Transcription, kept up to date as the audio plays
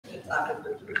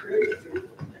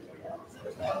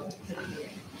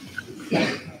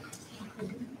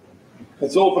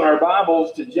Let's open our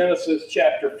Bibles to Genesis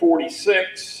chapter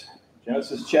 46.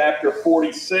 Genesis chapter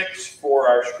 46 for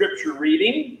our scripture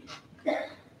reading.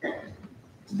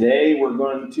 Today we're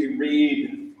going to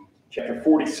read chapter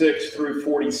 46 through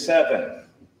 47.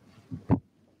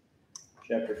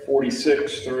 Chapter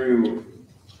 46 through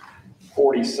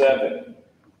 47.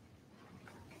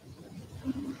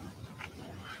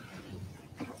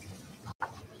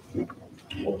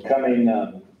 We're coming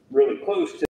really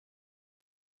close to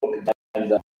the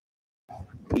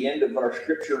end of our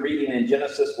scripture reading in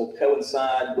Genesis will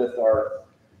coincide with our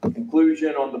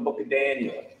conclusion on the book of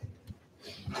Daniel.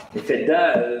 If it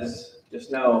does,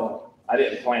 just know I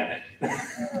didn't plan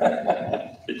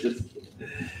it. It just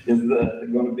is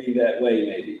going to be that way,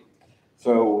 maybe.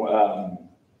 So,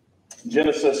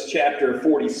 Genesis chapter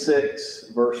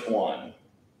 46, verse 1.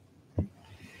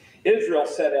 Israel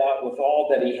set out with all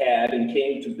that he had and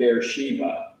came to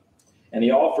Beersheba, and he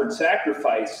offered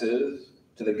sacrifices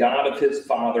to the God of his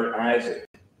father Isaac.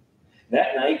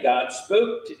 That night God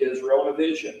spoke to Israel in a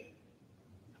vision.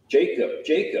 Jacob,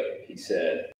 Jacob, he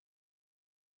said.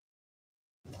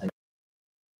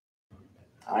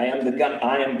 I am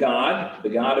God, the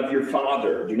God of your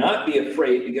father. Do not be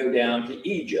afraid to go down to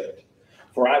Egypt,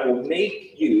 for I will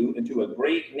make you into a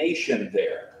great nation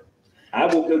there. I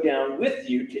will go down with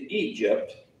you to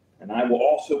Egypt, and I will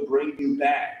also bring you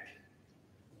back.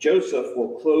 Joseph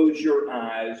will close your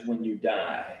eyes when you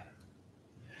die.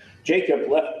 Jacob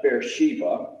left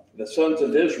Beersheba. The sons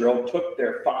of Israel took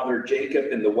their father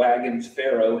Jacob in the wagons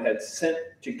Pharaoh had sent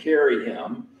to carry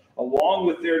him, along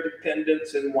with their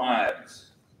dependents and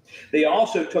wives. They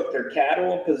also took their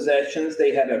cattle and possessions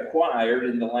they had acquired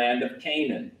in the land of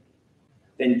Canaan.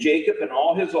 Then Jacob and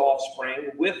all his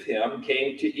offspring with him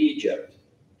came to Egypt,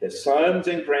 his sons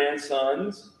and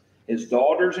grandsons, his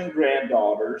daughters and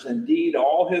granddaughters, indeed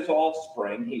all his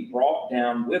offspring he brought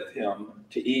down with him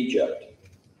to Egypt.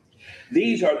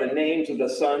 These are the names of the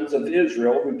sons of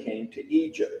Israel who came to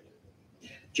Egypt.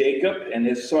 Jacob and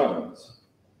his sons.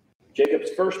 Jacob's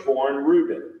firstborn,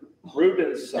 Reuben.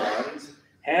 Reuben's sons,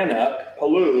 Hanok,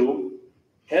 Palu,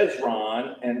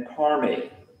 Hezron, and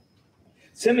Carmi.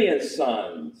 Simeon's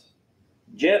sons,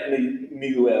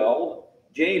 Jemuel,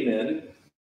 Jamin,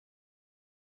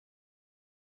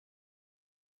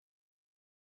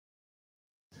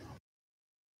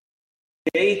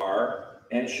 Jahar,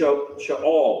 and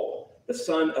Shaul, the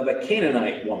son of a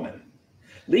Canaanite woman.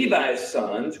 Levi's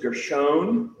sons,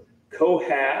 Gershon,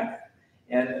 Kohath,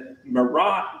 and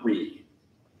Merari.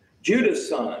 Judah's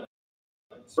sons,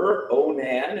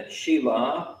 Onan,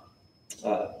 Shelah,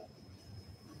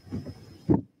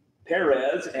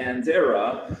 Perez, and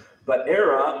Zerah, but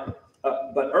and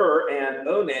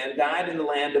Onan died in the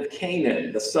land of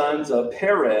Canaan. The sons of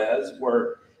Perez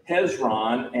were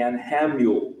Hezron and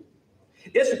Hamuel.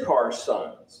 Issachar's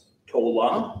sons,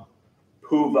 Tola,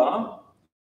 Puvah,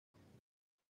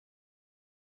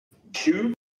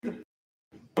 Shuv,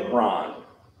 Hebron.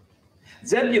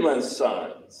 Zebulun's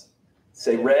sons,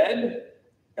 Sered,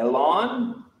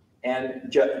 Elon,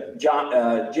 and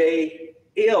Jael.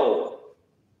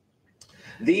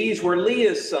 These were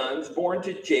Leah's sons born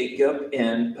to Jacob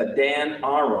in Padan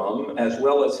Aram, as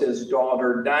well as his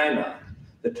daughter Dinah.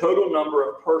 The total number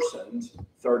of persons,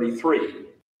 33.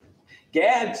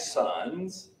 Gad's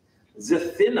sons,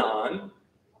 Ziphinon,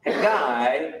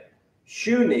 Haggai,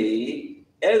 Shuni,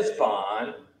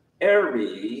 Ezbon,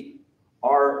 Eri,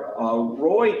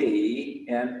 Roidi,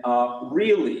 and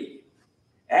Rili.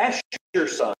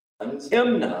 Asher's sons,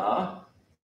 Imnah,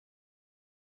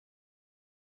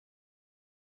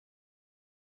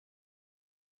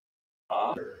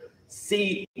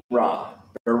 Sirah.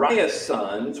 Beriah's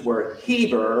sons were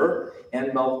Heber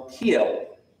and Malkiel.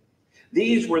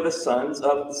 These were the sons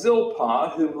of Zilpah,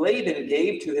 whom Laban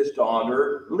gave to his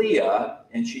daughter Leah,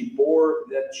 and she bore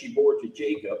to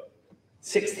Jacob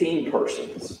 16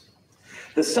 persons.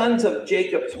 The sons of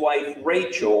Jacob's wife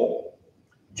Rachel,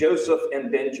 Joseph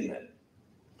and Benjamin.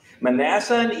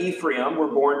 Manasseh and Ephraim were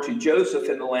born to Joseph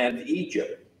in the land of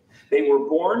Egypt. They were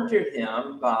born to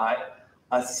him by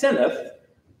Asenath,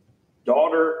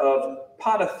 daughter of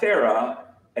Potipharah,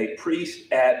 a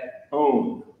priest at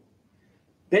On.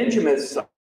 Benjamin's sons,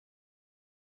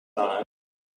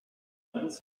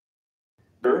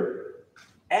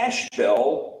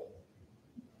 Ashbel,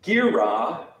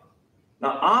 Gera,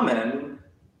 Naaman,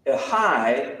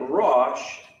 Ahai,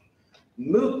 Rosh,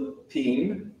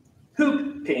 Hupim,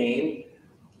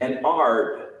 and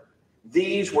Ard.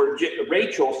 These were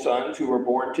Rachel's sons who were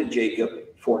born to Jacob,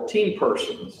 14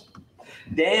 persons.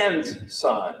 Dan's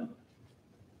son,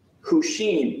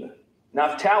 Hushim.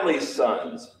 Naphtali's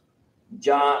sons,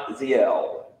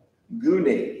 Jaziel,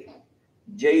 Guni,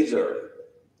 Jazer,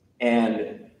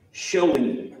 and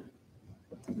Shillim.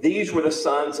 These were the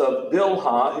sons of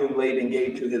Bilhah, whom Laban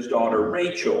gave to his daughter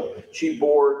Rachel. She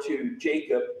bore to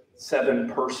Jacob 7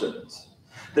 persons.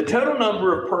 The total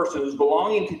number of persons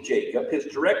belonging to Jacob, his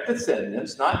direct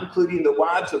descendants, not including the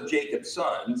wives of Jacob's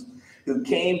sons, who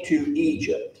came to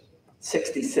Egypt,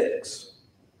 66.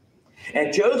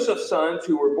 And Joseph's sons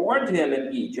who were born to him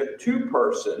in Egypt, 2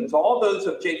 persons, all those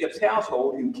of Jacob's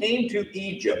household who came to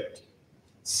Egypt,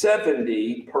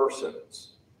 70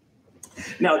 persons.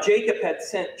 Now Jacob had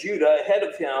sent Judah ahead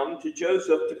of him to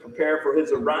Joseph to prepare for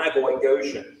his arrival at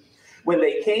Goshen. When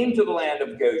they came to the land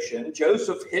of Goshen,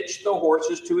 Joseph hitched the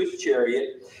horses to his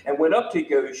chariot and went up to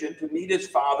Goshen to meet his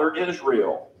father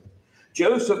Israel.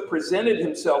 Joseph presented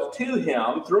himself to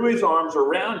him, threw his arms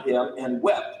around him, and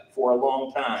wept for a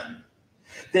long time.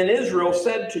 Then Israel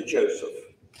said to Joseph,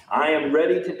 I am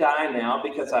ready to die now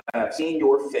because I have seen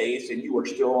your face and you are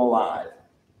still alive.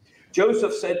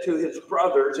 Joseph said to his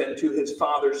brothers and to his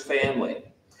father's family,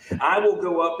 I will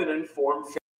go up and inform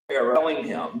Pharaoh, telling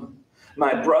him,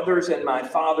 my brothers and my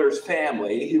father's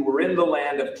family who were in the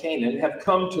land of Canaan have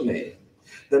come to me.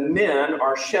 The men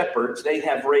are shepherds, they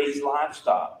have raised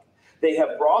livestock. They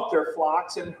have brought their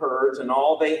flocks and herds and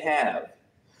all they have.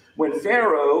 When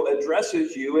Pharaoh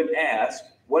addresses you and asks,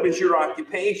 what is your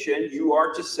occupation? You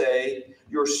are to say,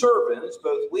 your servants,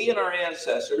 both we and our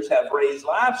ancestors, have raised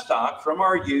livestock from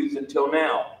our youth until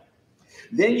now.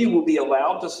 Then you will be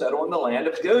allowed to settle in the land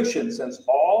of Goshen, since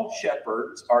all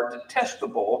shepherds are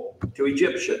detestable to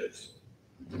Egyptians.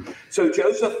 So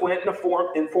Joseph went and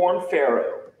informed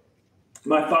Pharaoh,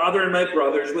 my father and my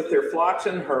brothers with their flocks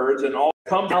and herds and all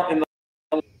come out in the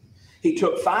land. He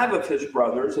took 5 of his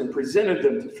brothers and presented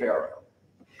them to Pharaoh.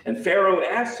 And Pharaoh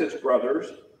asked his brothers,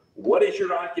 what is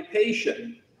your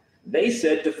occupation? They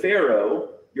said to Pharaoh,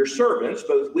 your servants,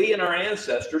 both we and our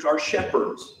ancestors, are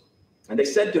shepherds. And they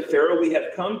said to Pharaoh, we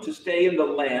have come to stay in the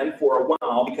land for a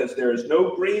while because there is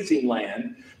no grazing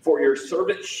land for your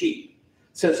servant sheep,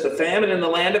 since the famine in the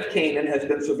land of Canaan has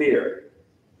been severe.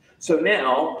 So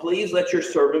now, please let your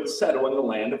servants settle in the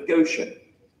land of Goshen.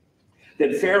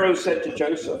 Then Pharaoh said to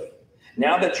Joseph,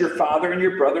 now that your father and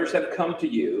your brothers have come to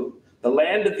you, the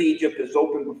land of Egypt is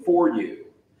open before you.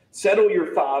 Settle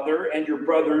your father and your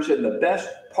brothers in the best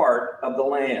part of the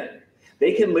land.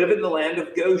 They can live in the land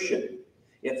of Goshen.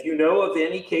 If you know of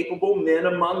any capable men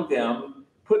among them,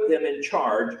 put them in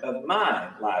charge of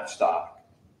my livestock.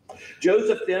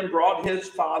 Joseph then brought his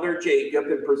father Jacob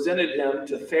and presented him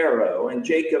to Pharaoh, and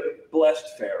Jacob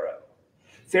blessed Pharaoh.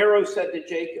 Pharaoh said to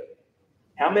Jacob,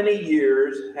 how many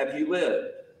years have you lived?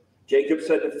 Jacob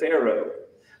said to Pharaoh,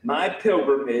 my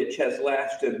pilgrimage has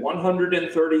lasted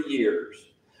 130 years.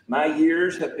 My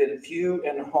years have been few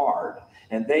and hard,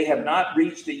 and they have not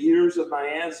reached the years of my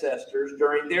ancestors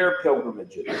during their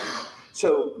pilgrimages.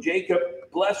 So Jacob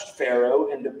blessed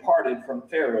Pharaoh and departed from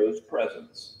Pharaoh's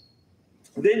presence.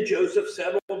 Then Joseph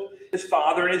settled his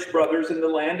father and his brothers in the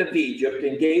land of Egypt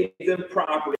and gave them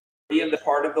property in the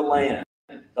part of the land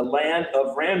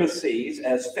of Ramesses,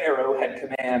 as Pharaoh had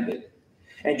commanded.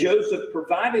 And Joseph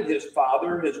provided his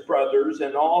father, his brothers,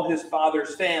 and all his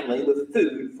father's family with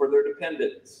food for their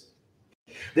dependents.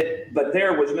 But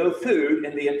there was no food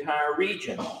in the entire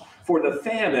region, for the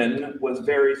famine was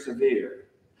very severe.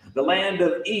 The land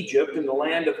of Egypt and the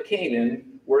land of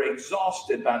Canaan were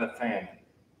exhausted by the famine.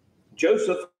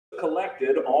 Joseph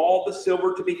collected all the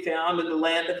silver to be found in the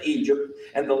land of Egypt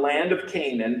and the land of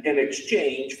Canaan in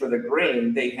exchange for the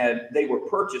grain they were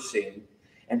purchasing,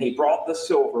 and he brought the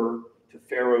silver to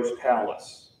Pharaoh's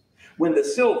palace. When the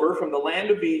silver from the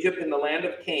land of Egypt and the land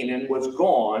of Canaan was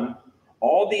gone,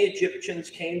 all the Egyptians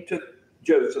came to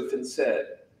Joseph and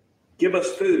said, give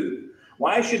us food.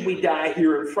 Why should we die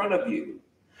here in front of you?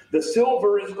 The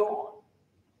silver is gone.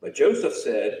 But Joseph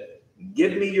said,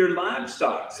 give me your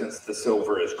livestock since the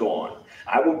silver is gone.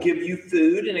 I will give you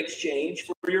food in exchange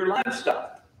for your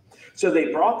livestock. So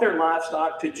they brought their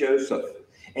livestock to Joseph,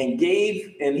 and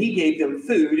he gave them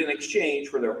food in exchange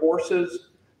for their horses,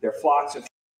 their flocks of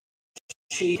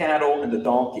sheep, cattle, and the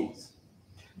donkeys.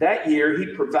 That year he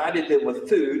provided them with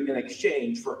food in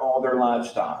exchange for all their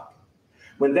livestock.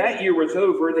 When that year was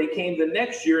over, they came the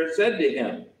next year and said to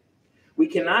him, we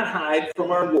cannot hide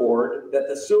from our Lord that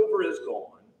the silver is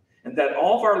gone, and that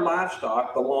all of our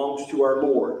livestock belongs to our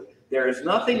Lord. There is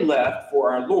nothing left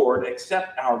for our Lord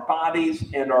except our bodies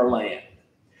and our land.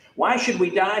 Why should we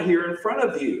die here in front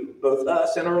of you, both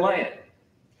us and our land?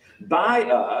 Buy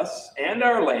us and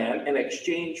our land in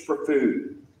exchange for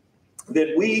food.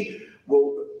 Then we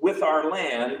will with our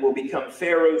land will become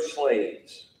Pharaoh's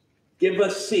slaves. Give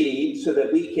us seed so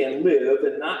that we can live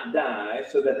and not die,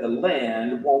 so that the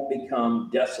land won't become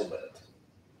desolate.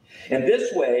 In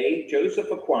this way,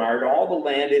 Joseph acquired all the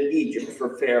land in Egypt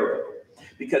for Pharaoh,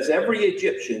 because every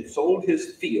Egyptian sold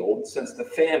his field since the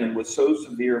famine was so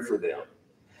severe for them.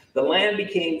 The land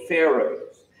became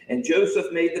Pharaoh's, and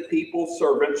Joseph made the people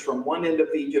servants from one end of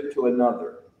Egypt to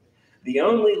another. The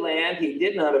only land he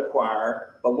did not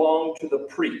acquire belonged to the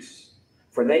priests,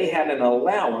 for they had an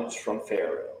allowance from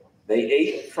Pharaoh. They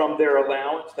ate from their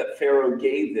allowance that Pharaoh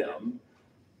gave them.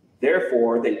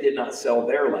 Therefore, they did not sell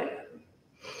their land.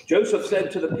 Joseph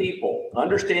said to the people,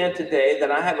 understand today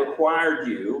that I have acquired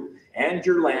you and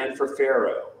your land for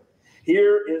Pharaoh.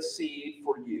 Here is seed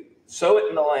for you. Sow it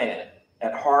in the land.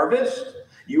 At harvest,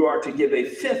 you are to give a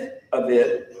fifth of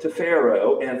it to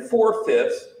Pharaoh, and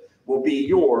 4/5 will be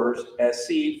yours as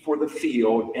seed for the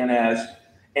field and as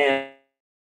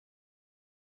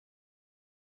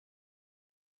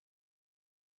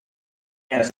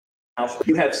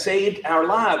you have saved our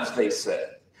lives, they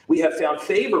said. We have found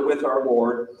favor with our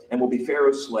Lord and will be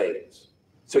Pharaoh's slaves.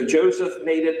 So Joseph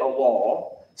made it a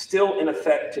law, still in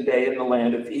effect today in the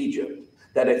land of Egypt,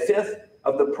 that a fifth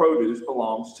of the produce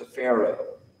belongs to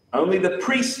Pharaoh. Only the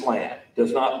priest's land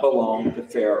does not belong to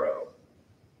Pharaoh.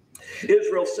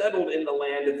 Israel settled in the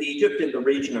land of Egypt in the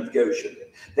region of Goshen.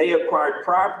 They acquired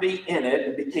property in it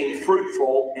and became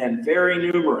fruitful and very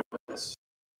numerous.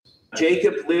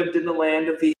 Jacob lived in the land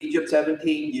of Egypt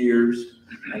 17 years,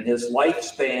 and his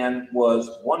lifespan was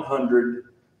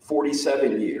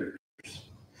 147 years.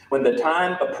 When the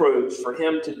time approached for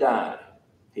him to die,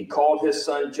 he called his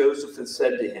son Joseph and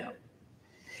said to him,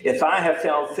 if I have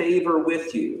found favor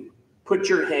with you, put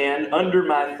your hand under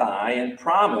my thigh and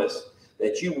promise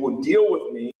that you will deal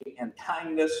with me in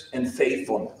kindness and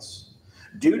faithfulness.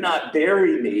 Do not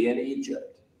bury me in Egypt.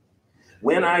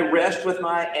 When I rest with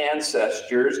my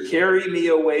ancestors, carry me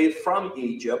away from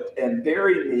Egypt and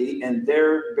bury me in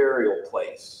their burial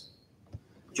place.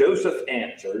 Joseph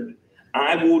answered,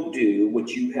 I will do what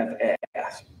you have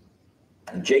asked.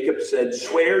 And Jacob said,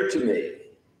 swear to me.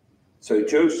 So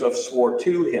Joseph swore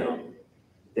to him.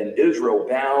 Then Israel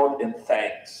bowed in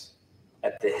thanks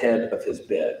at the head of his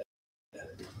bed.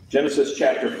 Genesis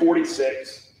chapter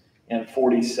 46 and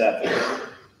 47.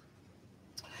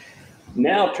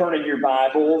 Now turn in your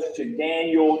Bibles to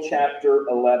Daniel chapter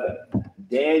 11.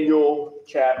 Daniel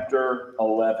chapter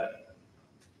 11.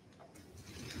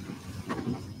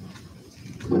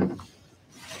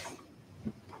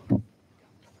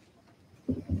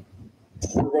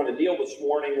 We're going to deal this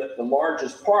morning with the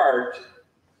largest part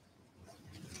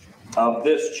of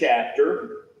this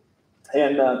chapter.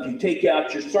 And if you take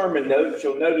out your sermon notes,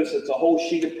 you'll notice it's a whole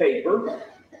sheet of paper.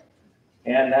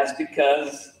 And that's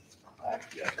because I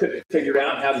couldn't figure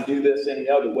out how to do this any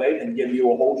other way than give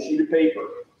you a whole sheet of paper.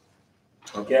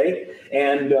 Okay?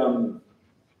 And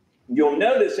you'll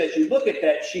notice as you look at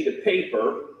that sheet of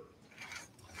paper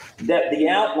that the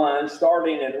outline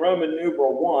starting in Roman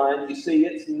numeral 1, you see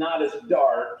it's not as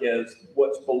dark as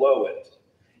what's below it.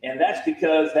 And that's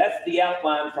because that's the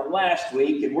outline from last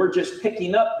week, and we're just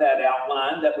picking up that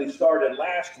outline that we started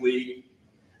last week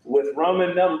with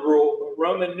Roman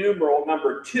numeral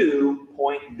number 2,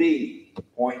 point B.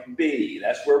 Point B.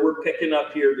 That's where we're picking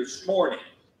up here this morning.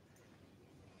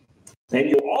 And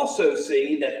you'll also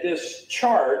see that this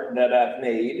chart that I've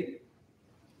made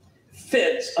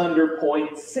fits under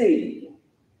point C.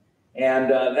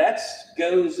 And that's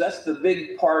the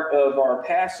big part of our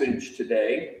passage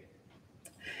today.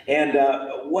 And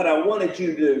what I wanted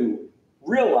you to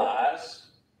realize,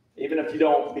 even if you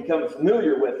don't become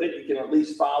familiar with it, you can at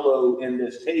least follow in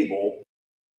this table,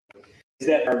 is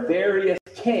that there are various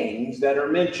kings that are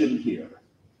mentioned here.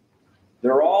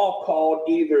 They're all called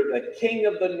either the king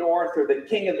of the north or the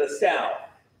king of the south.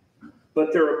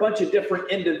 But there are a bunch of different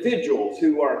individuals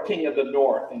who are king of the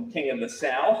north and king of the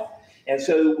south. And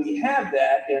so we have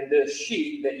that in this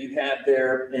sheet that you have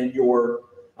there in your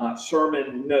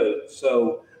sermon notes.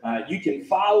 So you can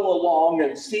follow along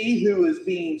and see who is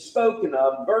being spoken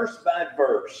of verse by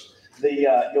verse.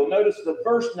 You'll notice the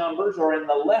verse numbers are in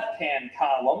the left-hand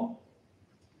column.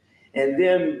 And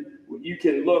then you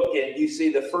can look and you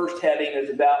see the first heading is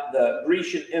about the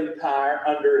Grecian Empire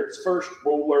under its first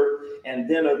ruler. And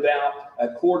then about a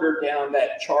quarter down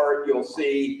that chart, you'll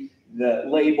see the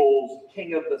labels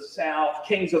King of the South,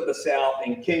 Kings of the South,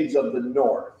 and Kings of the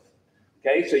North.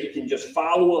 Okay, so you can just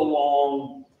follow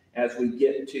along as we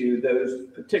get to those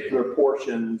particular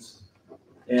portions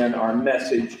in our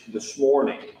message this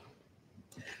morning.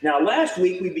 Now, last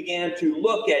week we began to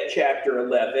look at chapter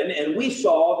 11, and we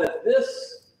saw that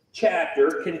this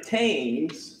chapter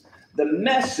contains the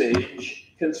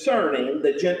message concerning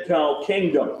the Gentile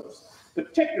kingdoms.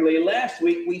 Particularly last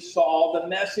week, we saw the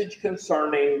message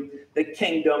concerning the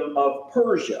kingdom of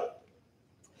Persia.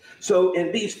 So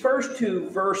in these first two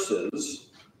verses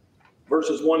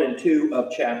 1 and 2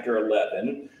 of chapter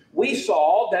 11, we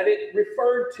saw that it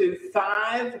referred to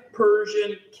 5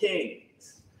 Persian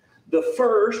kings. The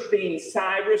first being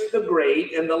Cyrus the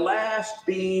Great, and the last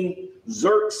being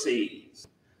Xerxes.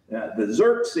 The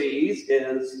Xerxes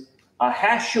is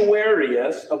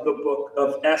Ahasuerus of the book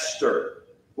of Esther.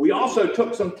 We also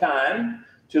took some time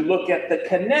to look at the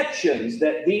connections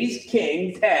that these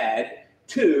kings had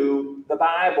to the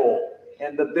Bible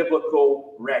and the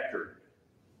biblical record.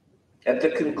 At the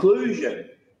conclusion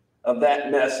of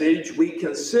that message, we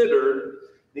considered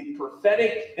the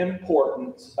prophetic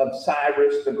importance of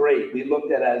Cyrus the Great. We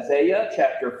looked at Isaiah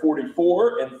chapter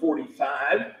 44 and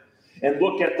 45 and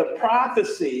looked at the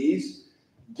prophecies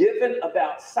given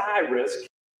about Cyrus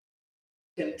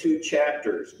in 2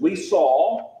 chapters. We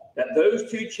saw that those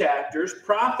 2 chapters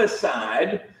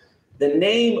prophesied the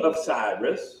name of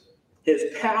Cyrus,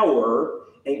 his power,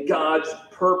 and God's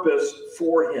purpose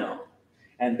for him.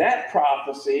 And that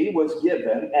prophecy was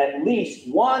given at least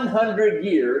 100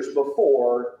 years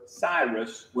before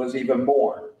Cyrus was even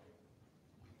born.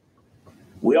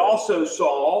 We also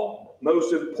saw,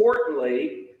 most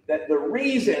importantly, that the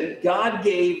reason God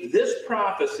gave this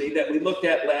prophecy that we looked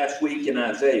at last week in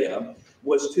Isaiah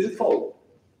was twofold.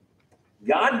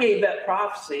 God gave that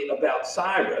prophecy about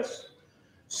Cyrus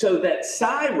so that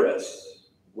Cyrus,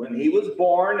 when he was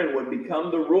born and would become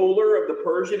the ruler of the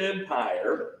Persian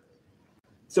Empire,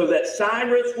 so that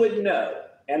Cyrus would know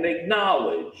and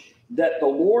acknowledge that the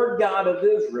Lord God of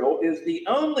Israel is the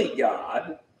only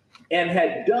God and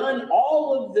had done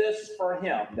all of this for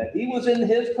him, that he was in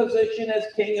his position as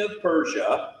king of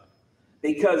Persia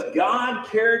because God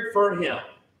cared for him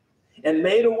and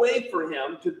made a way for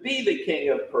him to be the king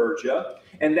of Persia,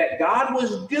 and that God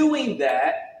was doing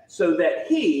that so that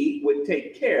he would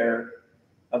take care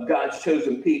of God's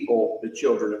chosen people, the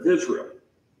children of Israel.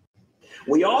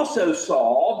 We also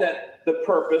saw that the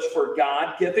purpose for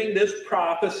God giving this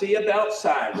prophecy about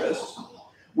Cyrus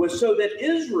was so that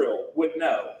Israel would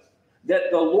know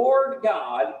that the Lord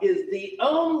God is the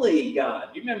only God.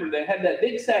 You remember they had that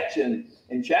big section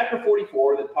in chapter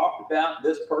 44 that talked about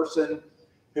this person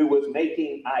who was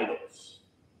making idols.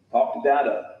 Talked about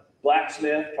a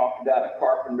blacksmith, talked about a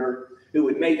carpenter who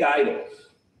would make idols.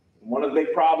 One of the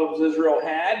big problems Israel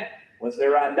had was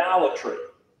their idolatry.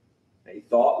 They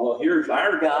thought, well, here's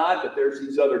our God, but there's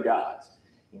these other gods.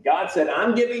 And God said,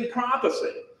 I'm giving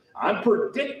prophecy. I'm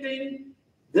predicting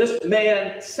this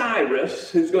man, Cyrus,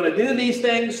 who's going to do these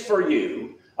things for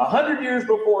you 100 years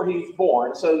before he's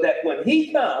born, so that when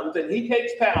he comes and he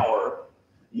takes power,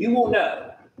 you will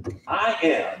know I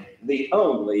am the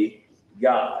only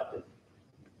God.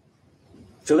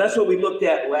 So that's what we looked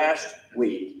at last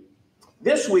week.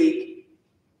 This week,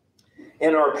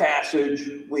 in our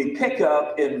passage, we pick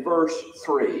up in verse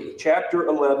 3, chapter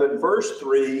 11, verse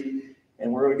 3,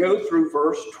 and we're going to go through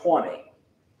verse 20.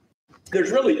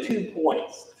 There's really 2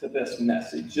 points to this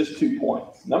message, just 2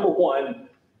 points. Number one,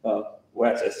 I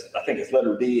think it's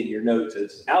letter D in your notes,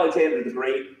 is Alexander the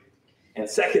Great. And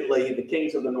secondly, the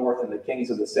kings of the north and the kings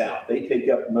of the south. They take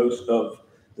up most of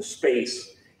the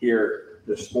space here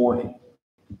this morning.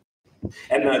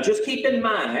 And just keep in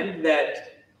mind that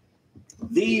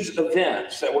these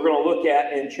events that we're going to look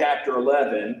at in chapter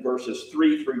 11, verses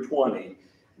 3 through 20,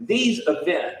 these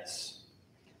events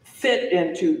fit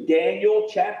into Daniel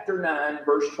chapter 9,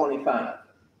 verse 25.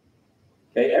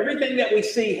 Okay, everything that we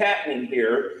see happening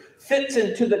here fits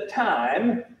into the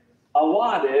time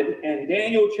allotted in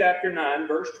Daniel chapter 9,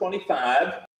 verse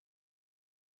 25.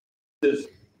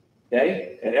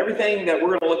 Okay, and everything that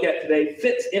we're going to look at today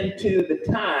fits into the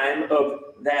time of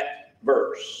that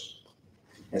verse.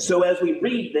 And so as we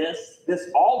read this,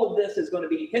 all of this is going to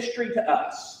be history to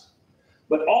us,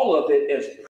 but all of it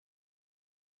is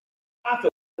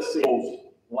prophecy's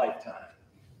lifetime.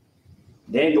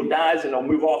 Daniel dies and he'll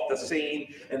move off the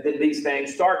scene, and then these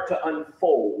things start to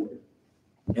unfold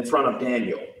in front of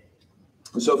Daniel.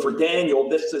 And so for Daniel,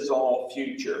 this is all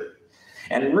future.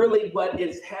 And really what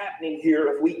is happening here,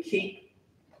 if we keep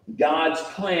God's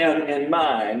plan in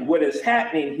mind, what is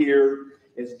happening here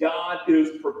is God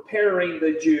is preparing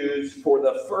the Jews for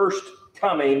the first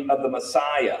coming of the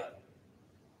Messiah.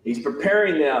 He's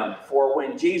preparing them for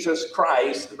when Jesus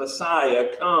Christ, the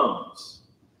Messiah, comes.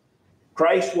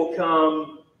 Christ will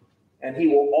come and he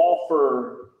will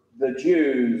offer the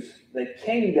Jews the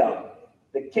kingdom.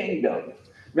 The kingdom.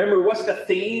 Remember, what's the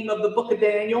theme of the book of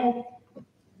Daniel?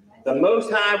 The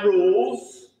Most High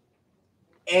rules,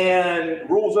 and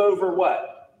rules over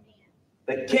what?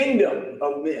 The kingdom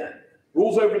of men.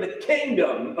 Rules over the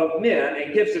kingdom of men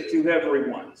and gives it to whoever he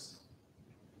wants.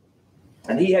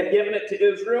 And he had given it to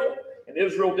Israel, and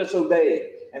Israel disobeyed.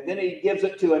 And then he gives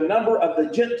it to a number of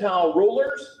the Gentile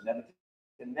rulers,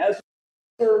 Nebuchadnezzar,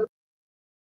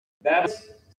 Babylon,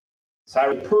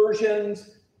 Cyrus, Persians,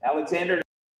 Alexander,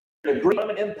 the Greek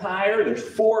Roman Empire. There's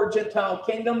 4 Gentile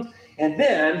kingdoms. And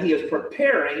then he is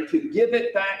preparing to give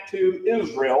it back to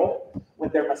Israel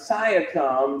when their Messiah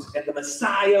comes, and the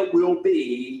Messiah will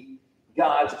be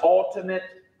God's ultimate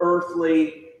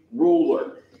earthly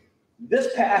ruler.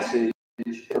 This passage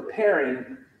is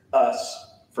preparing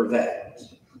us for that.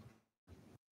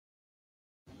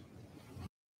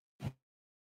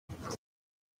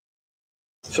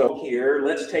 So here,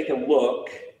 let's take a look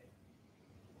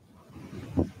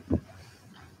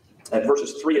at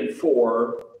verses 3 and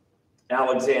 4,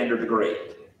 Alexander the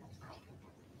Great.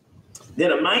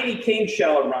 Then a mighty king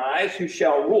shall arise, who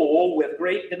shall rule with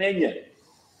great dominion,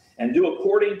 and do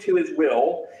according to his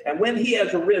will. And when he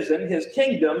has arisen, his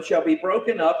kingdom shall be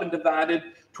broken up and divided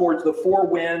towards the 4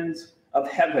 winds of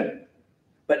heaven,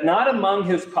 but not among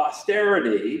his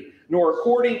posterity, nor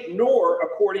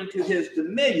according to his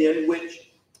dominion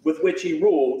with which he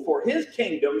ruled. For his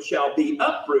kingdom shall be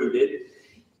uprooted,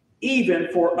 even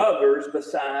for others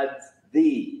besides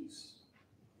these.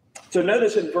 So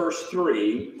notice in verse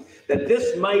 3 that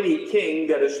this mighty king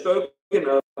that is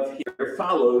spoken of here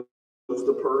follows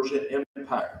the Persian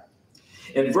Empire.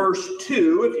 In verse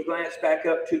 2, if you glance back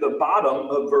up to the bottom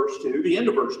of verse 2, the end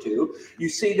of verse 2, you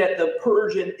see that the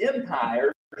Persian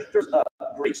Empire stirs up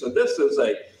Greece. So this is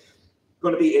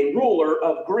going to be a ruler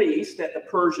of Greece that the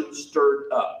Persians stirred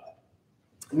up.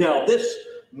 Now, this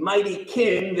mighty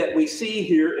king that we see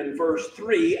here in verse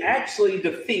 3 actually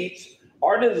defeats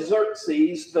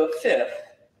Artaxerxes V,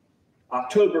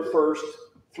 October 1st,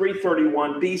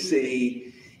 331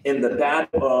 BC, in the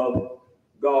Battle of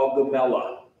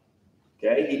Gaugamela.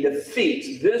 Okay, he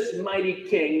defeats, this mighty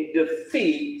king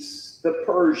defeats the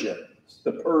Persians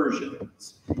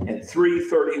in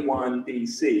 331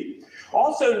 BC.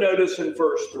 Also notice in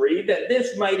verse 3 that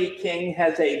this mighty king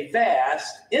has a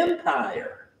vast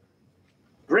empire,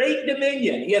 great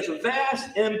dominion. He has a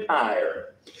vast empire.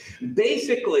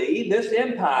 Basically, this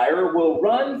empire will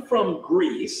run from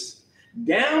Greece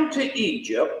down to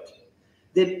Egypt,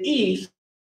 then east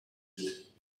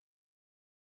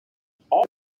all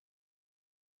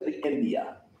to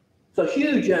India. It's a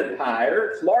huge empire.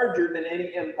 It's larger than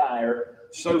any empire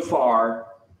so far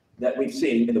that we've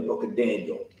seen in the book of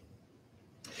Daniel.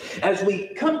 As we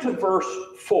come to verse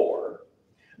 4,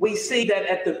 we see that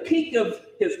at the peak of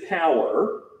his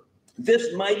power,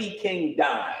 this mighty king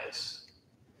dies,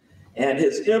 and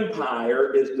his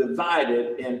empire is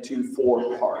divided into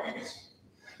 4 parts.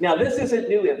 Now, this isn't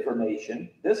new information.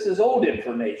 This is old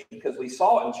information, because we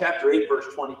saw it in chapter 8, verse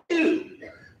 22,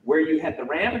 where you had the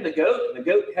ram and the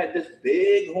goat had this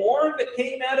big horn that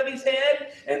came out of his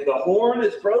head, and the horn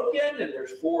is broken, and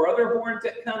there's 4 other horns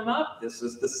that come up. This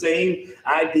is the same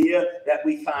idea that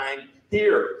we find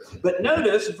here. But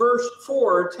notice verse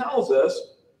 4 tells us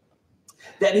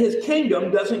that his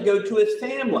kingdom doesn't go to his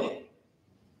family.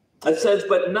 It says,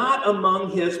 but not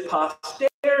among his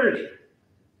posterity.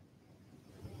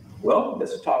 Well,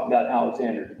 this is talking about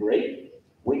Alexander the Great.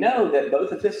 We know that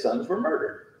both of his sons were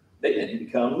murdered. They didn't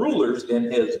become rulers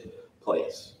in his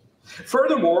place.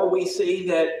 Furthermore, we see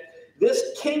that this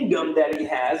kingdom that he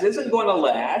has isn't going to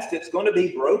last. It's going to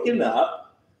be broken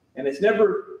up, and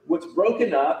what's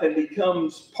broken up and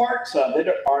becomes parts of it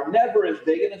are never as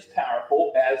big and as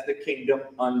powerful as the kingdom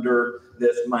under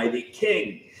this mighty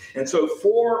king. And so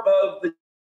 4 of the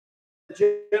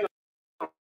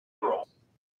generals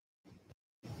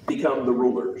become the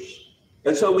rulers.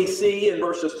 And so we see in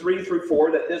verses 3 through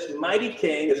 4 that this mighty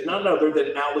king is none other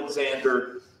than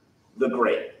Alexander the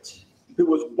Great, who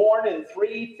was born in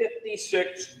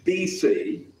 356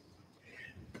 BC,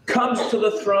 comes to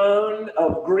the throne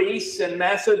of Greece and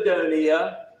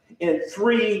Macedonia in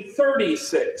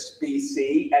 336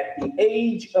 BC at the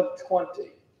age of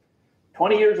 20.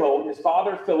 20 years old, his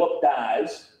father Philip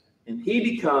dies, and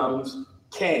he becomes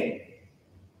king.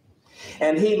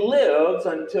 And he lives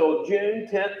until June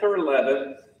 10th or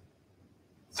 11th,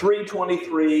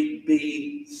 323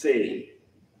 BC.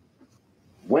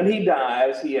 When he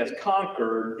dies, he has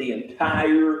conquered the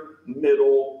entire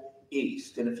Middle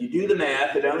East. And if you do the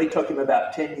math, it only took him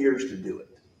about 10 years to do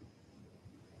it.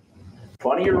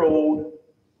 20-year-old,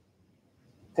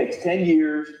 takes 10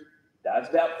 years, dies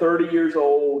about 30 years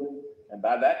old, and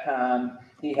by that time,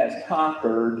 he has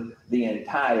conquered the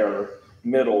entire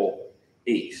Middle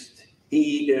East.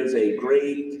 He is a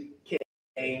great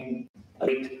king, a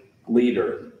great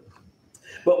leader.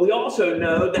 But we also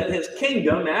know that his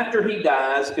kingdom, after he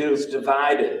dies, is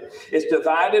divided. It's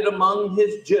divided among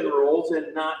his generals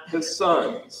and not his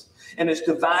sons. And it's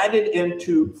divided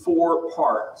into 4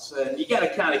 parts. And you got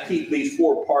to kind of keep these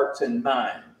 4 parts in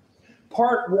mind.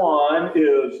 Part 1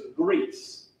 is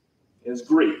Greece.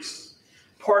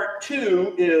 Part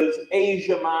 2 is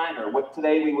Asia Minor, what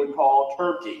today we would call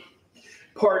Turkey.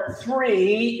 Part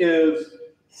 3 is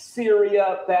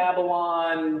Syria,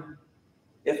 Babylon.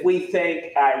 If we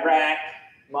think Iraq,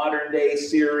 modern day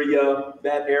Syria,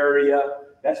 that area,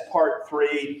 that's part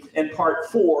 3. And part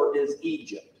 4 is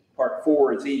Egypt. Part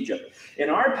 4 is Egypt. In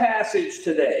our passage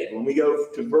today, when we go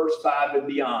to verse 5 and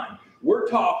beyond, we're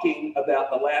talking about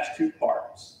the last 2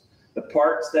 parts. The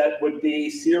parts that would be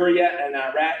Syria and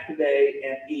Iraq today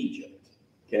and Egypt.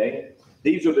 Okay?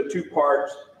 These are the 2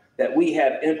 parts that we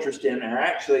have interest in, and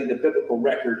actually the biblical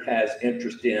record has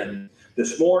interest in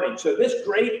this morning. So this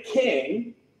great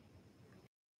king,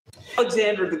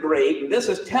 Alexander the Great, and this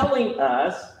is telling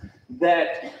us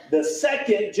that the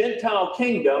second Gentile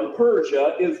kingdom,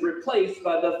 Persia, is replaced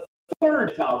by the third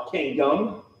Gentile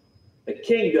kingdom, the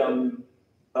kingdom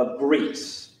of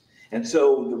Greece. And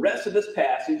so the rest of this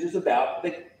passage is about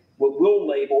what we'll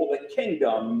label the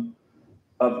kingdom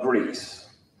of Greece.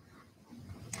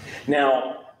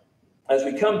 Now, as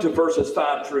we come to verses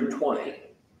 5 through 20,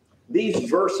 these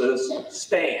verses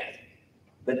span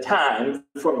the time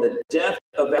from the death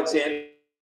of Alexander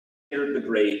the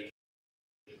Great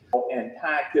and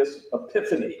Antiochus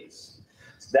Epiphanes.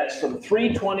 That's from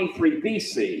 323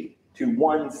 BC to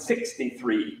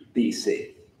 163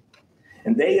 BC.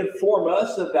 And they inform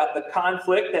us about the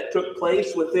conflict that took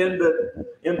place within the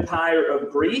Empire of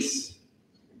Greece.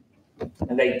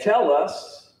 And they tell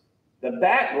us the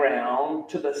background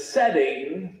to the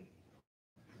setting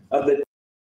of the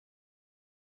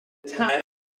time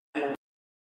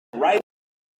right.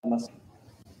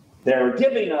 They're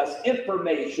giving us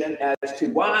information as to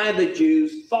why the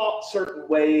Jews thought certain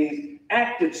ways,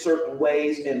 acted certain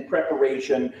ways in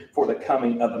preparation for the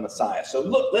coming of the Messiah. So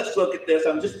let's look at this.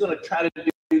 I'm just going to try to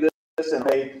do this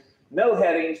in no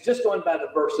headings, just going by the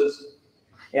verses,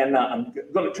 and I'm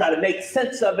going to try to make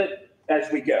sense of it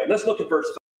as we go. Let's look at verse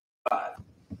 5.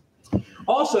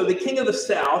 Also, the king of the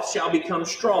south shall become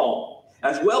strong,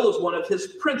 as well as one of his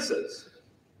princes.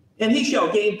 And he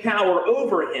shall gain power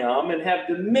over him and have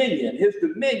dominion. His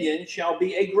dominion shall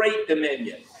be a great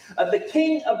dominion. The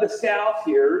king of the south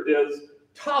here is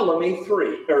Ptolemy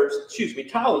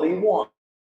Ptolemy I.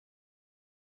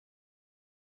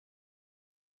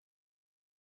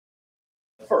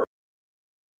 First,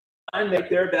 I'm right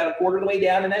there about a quarter of the way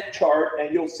down in that chart,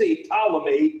 and you'll see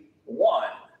Ptolemy I.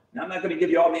 Now, I'm not going to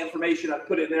give you all the information I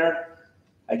put in there.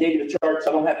 I gave you the chart, so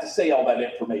I don't have to say all that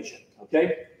information,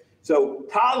 okay? So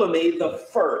Ptolemy the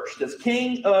first is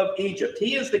king of Egypt.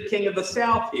 He is the king of the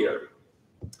south here.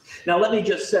 Now let me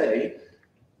just say,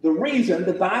 the reason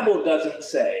the Bible doesn't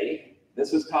say,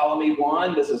 this is Ptolemy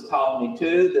I, this is Ptolemy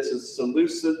II, this is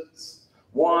Seleucus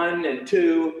I and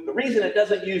II, the reason it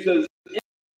doesn't use those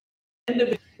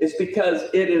individuals is because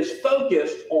it is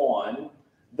focused on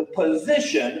the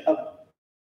position of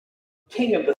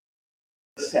king of the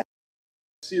south,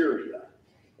 Syria.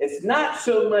 It's not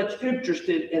so much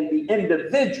interested in the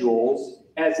individuals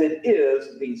as it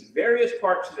is these various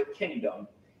parts of the kingdom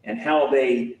and how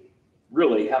they're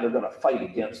going to fight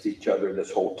against each other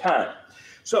this whole time.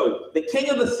 So the king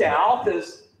of the south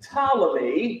is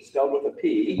Ptolemy, spelled with a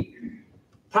P,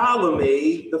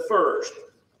 Ptolemy the first.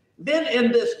 Then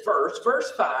in this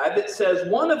verse 5, it says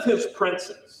one of his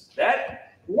princes.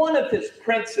 That one of his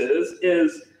princes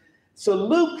is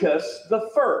Seleucus the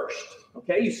first.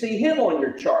 Okay, you see him on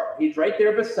your chart. He's right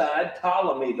there beside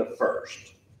Ptolemy the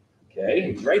first.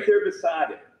 Okay, he's right there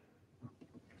beside him.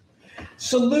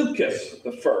 Seleucus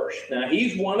the first. Now,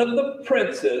 he's one of the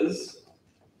princes.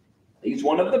 He's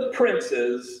one of the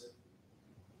princes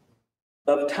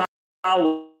of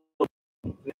Ptolemy.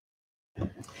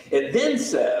 It then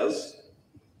says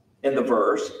in the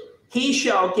verse, he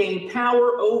shall gain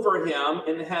power over him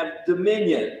and have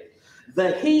dominion.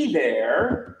 The he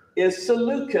there is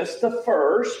Seleucus the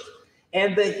first,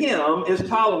 and the him is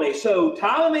Ptolemy. So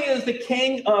Ptolemy is the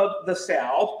king of the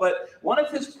south, but one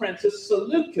of his princes,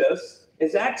 Seleucus,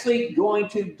 is actually going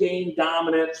to gain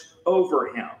dominance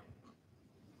over him.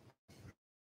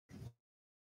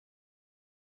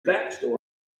 Backstory.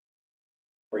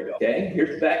 Okay,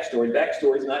 here's the backstory.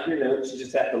 Backstory is not in your notes. You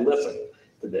just have to listen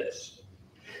to this.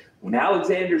 When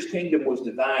Alexander's kingdom was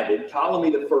divided,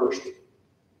 Ptolemy the first,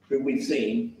 who we've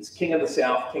seen, is king of the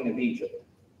south, king of Egypt.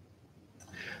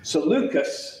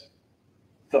 Seleucus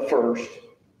the first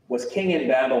was king in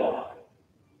Babylon.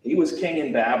 He was king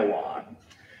in Babylon.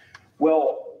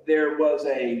 Well, there was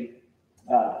a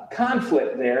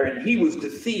conflict there, and he was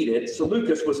defeated.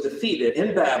 Seleucus was defeated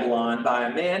in Babylon by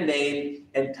a man named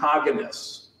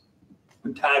Antagonus.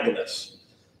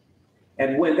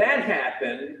 And when that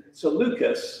happened,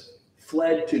 Seleucus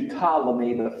fled to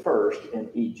Ptolemy the first in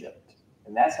Egypt.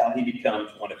 And that's how he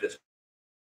becomes one of his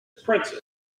princes.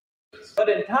 But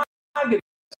Antagonus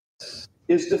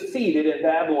is defeated in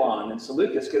Babylon, and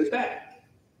Seleucus goes back.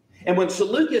 And when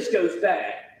Seleucus goes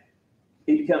back,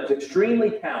 he becomes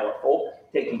extremely powerful,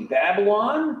 taking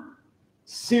Babylon,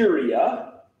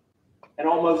 Syria, and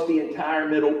almost the entire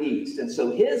Middle East. And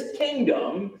so his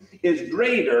kingdom is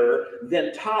greater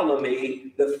than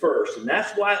Ptolemy the first. And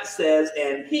that's why it says,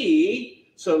 and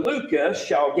he, Seleucus,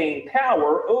 shall gain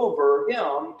power over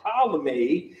him,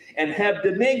 Ptolemy, and have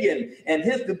dominion. And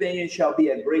his dominion shall be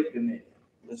a great dominion.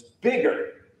 It's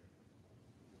bigger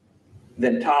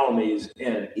than Ptolemy's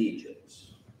in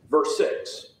Egypt's. Verse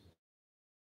 6.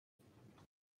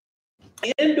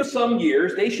 Into some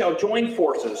years they shall join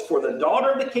forces, for the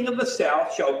daughter of the king of the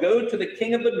south shall go to the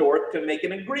king of the north to make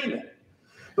an agreement.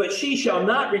 But she shall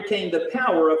not retain the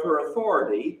power of her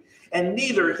authority, and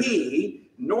neither he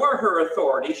nor her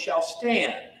authority shall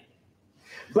stand.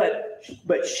 But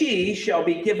she shall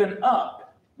be given up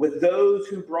with those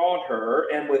who brought her,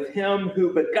 and with him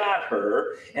who begot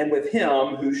her, and with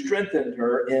him who strengthened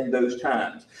her in those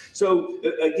times. So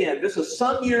again, this is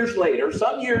some years later,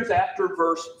 some years after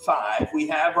verse 5, we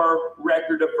have our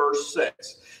record of verse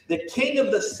 6. The king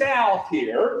of the south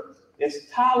here is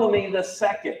Ptolemy the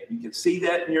second. You can see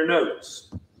that in your notes.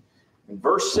 In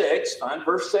verse 6, find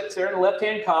verse 6 there in the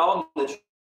left-hand column, and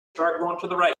start going to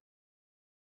the right.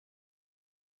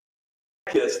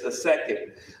 The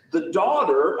second. The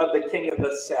daughter of the king of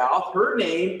the south, her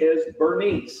name is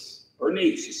Bernice.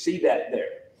 Bernice, you see that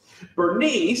there.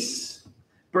 Bernice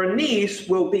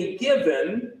will be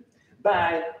given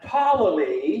by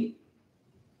Ptolemy,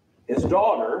 his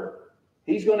daughter.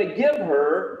 He's going to give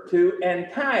her to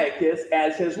Antiochus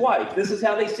as his wife. This is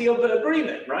how they sealed the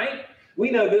agreement, right?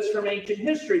 We know this from ancient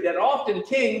history, that often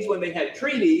kings, when they had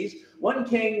treaties, one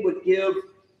king would give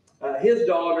his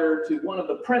daughter to one of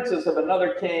the princes of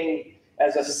another king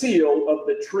as a seal of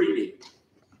the treaty.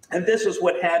 And this is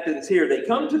what happens here. They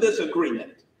come to this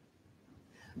agreement,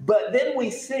 but then we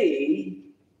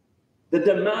see the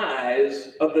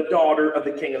demise of the daughter of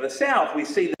the king of the south. We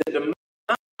see the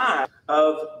demise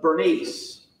of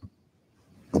Bernice.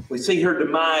 We see her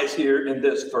demise here in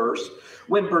this verse.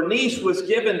 When Bernice was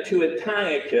given to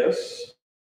Antiochus,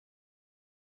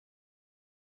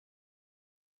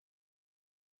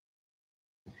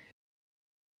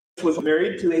 was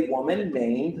married to a woman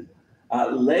named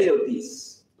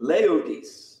Laodice.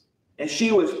 And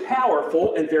she was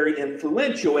powerful and very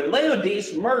influential. And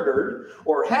Laodice murdered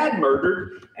or had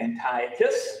murdered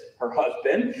Antiochus, her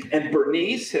husband, and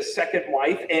Bernice, his second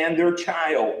wife, and their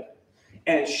child.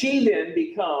 And she then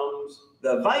becomes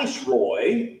the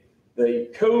viceroy, the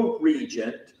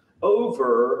co-regent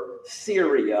over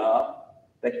Syria,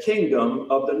 the kingdom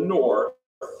of the north,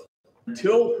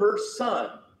 until her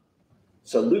son,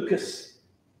 Seleucus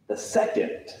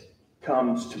II,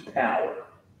 comes to power.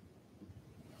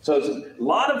 So there's a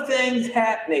lot of things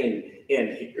happening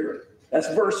in here.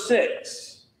 That's verse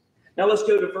 6. Now let's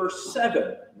go to verse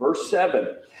 7. Verse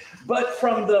 7. But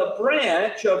from the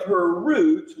branch of her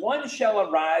roots one shall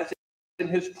arise, and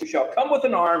his shall come with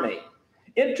an army,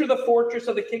 enter the fortress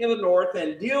of the king of the north,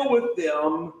 and deal with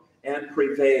them and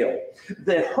prevail.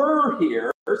 The her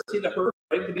here, see the her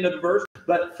right at the beginning of the verse,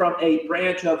 but from a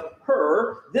branch of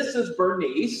her, this is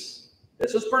Bernice.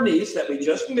 This is Bernice that we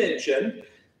just mentioned,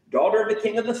 daughter of the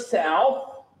king of the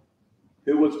south,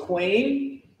 who was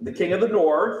queen, the king of the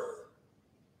north.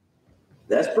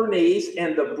 That's Bernice,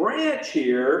 and the branch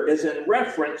here is in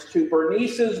reference to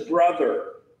Bernice's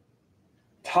brother,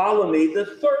 Ptolemy the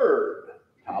third.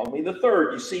 Ptolemy the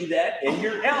third. You see that in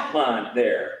your outline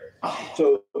there.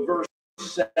 So verse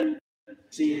 7,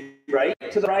 see right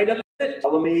to the right of it,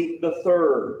 Ptolemy the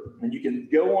third. And you can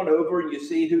go on over and you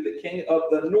see who the king of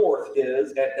the north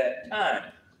is at that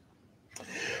time.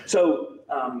 So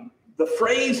the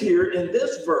phrase here in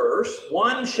this verse,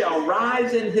 one shall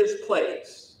rise in his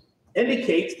place,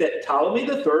 indicates that Ptolemy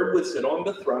III would sit on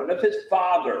the throne of his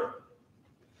father.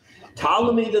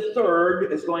 Ptolemy III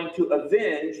is going to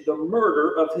avenge the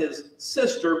murder of his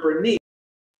sister Bernice.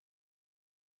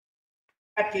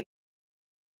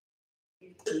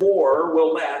 This war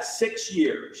will last 6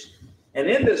 years. And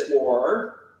in this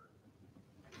war,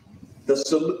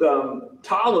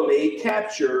 Ptolemy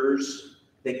captures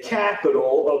the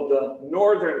capital of the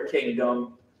northern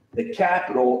kingdom the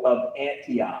capital of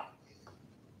Antioch.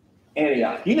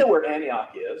 Antioch. You know where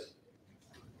Antioch is?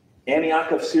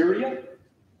 Antioch of Syria.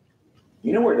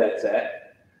 You know where that's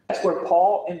at? That's where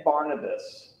Paul and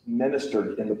Barnabas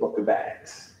ministered in the book of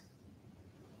Acts.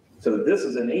 So this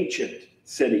is an ancient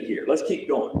city here. Let's keep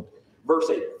going. Verse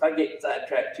 8. If I get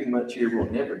sidetracked too much here,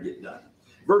 we'll never get done.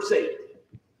 Verse 8.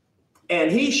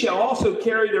 And he shall also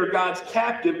carry their gods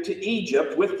captive to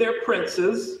Egypt with their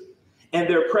princes and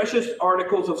their precious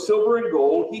articles of silver and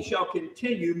gold. He shall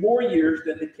continue more years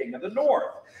than the king of the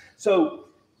north. So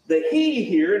the he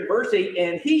here in verse 8,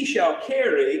 and he shall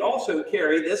also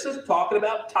carry, this is talking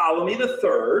about Ptolemy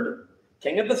III,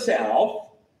 king of the south,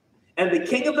 and the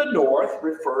king of the north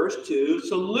refers to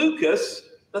Seleucus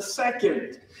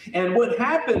II. And what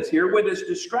happens here, what is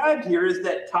described here, is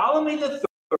that Ptolemy III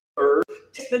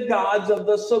takes the gods of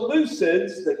the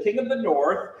Seleucids, the king of the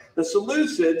north, the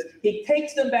Seleucids, he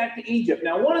takes them back to Egypt.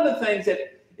 Now, one of the things that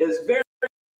is very,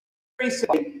 very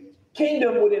simple,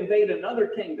 kingdom would invade another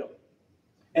kingdom,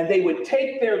 and they would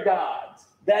take their gods.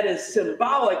 That is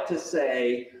symbolic to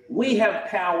say, we have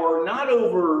power not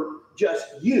over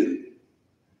just you,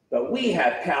 but we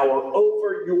have power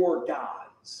over your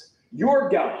gods. Your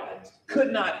gods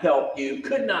could not help you,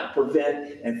 could not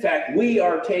prevent. In fact, we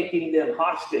are taking them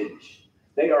hostage.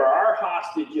 They are our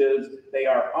hostages. They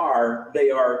are our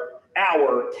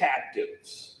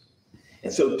captives.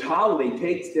 And so Ptolemy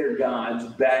takes their gods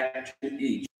back to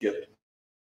Egypt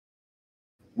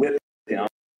with him,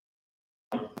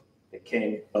 the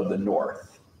king of the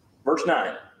north. Verse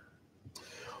 9.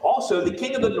 Also, the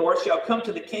king of the north shall come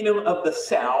to the kingdom of the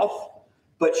south,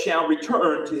 but shall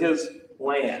return to his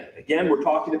land. Again, we're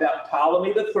talking about Ptolemy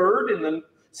III in the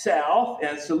south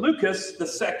and Seleucus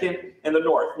II in the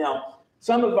north. Now,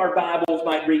 some of our Bibles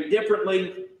might read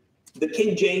differently. The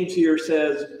King James here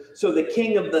says, so the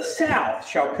king of the south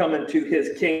shall come into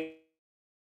his kingdom.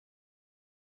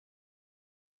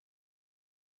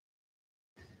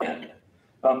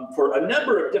 For a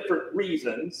number of different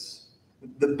reasons,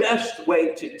 the best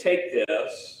way to take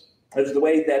this is the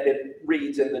way that it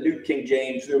reads in the New King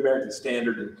James, New American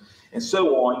Standard, and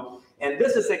so on. And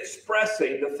this is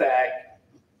expressing the fact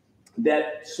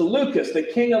that Seleucus, the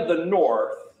king of the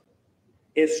north,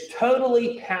 is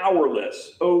totally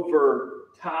powerless over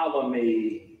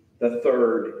Ptolemy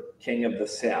III, king of the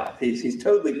south. He's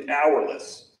totally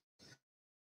powerless.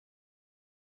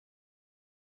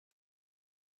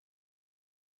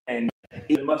 And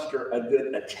he can muster a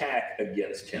good attack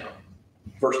against him.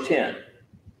 Verse 10.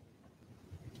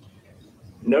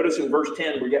 Notice in verse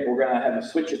 10, we're going to have a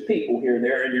switch of people here and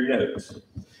there in your notes.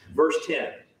 Verse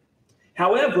 10.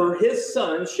 However, his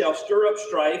sons shall stir up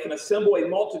strife and assemble a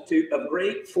multitude of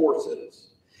great forces.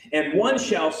 And one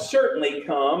shall certainly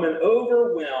come and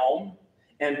overwhelm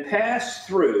and pass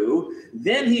through.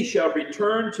 Then he shall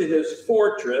return to his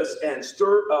fortress and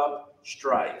stir up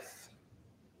strife.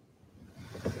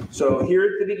 So here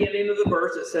at the beginning of the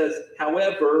verse, it says,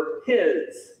 however,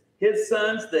 his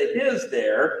sons, the his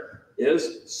there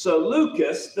is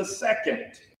Seleucus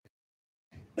II.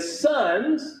 His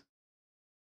sons,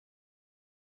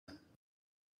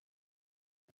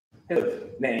 his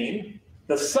name,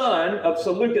 the son of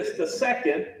Seleucus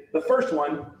II, the first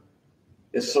one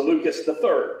is Seleucus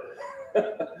III.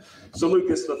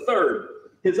 Seleucus III.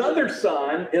 His other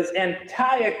son is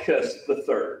Antiochus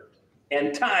III.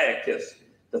 Antiochus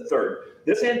III.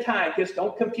 This Antiochus,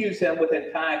 don't confuse him with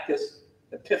Antiochus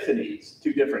Epiphanes,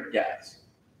 two different guys.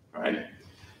 All right.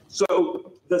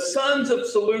 So the sons of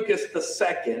Seleucus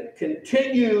II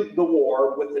continue the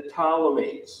war with the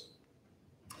Ptolemies.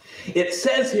 It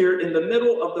says here in the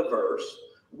middle of the verse,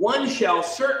 one shall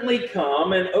certainly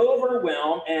come and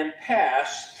overwhelm and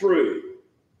pass through.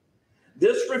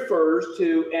 This refers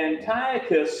to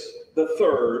Antiochus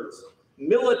III's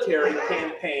military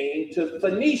campaign to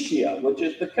Phoenicia, which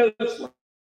is the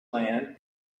coastland,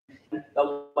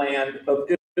 the land of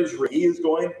Israel. He is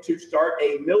going to start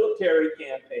a military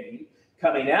campaign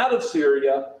coming out of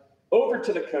Syria over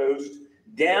to the coast,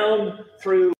 down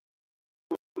through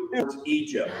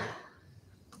Egypt.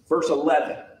 Verse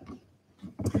 11.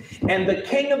 And the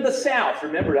king of the south,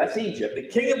 remember that's Egypt, the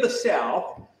king of the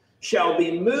south shall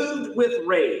be moved with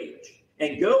rage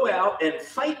and go out and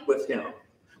fight with him,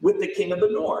 with the king of the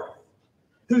north,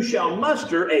 who shall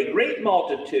muster a great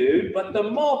multitude, but the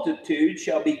multitude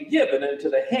shall be given into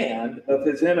the hand of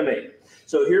his enemy.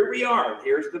 So here we are.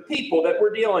 Here's the people that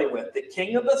we're dealing with. The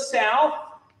king of the south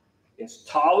is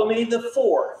Ptolemy IV.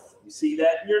 You see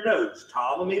that in your notes,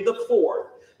 Ptolemy IV.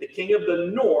 The king of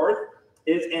the north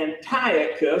is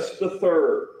Antiochus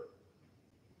III.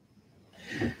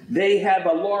 They have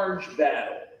a large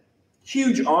battle,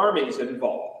 huge armies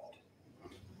involved.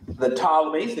 The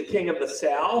Ptolemies, the king of the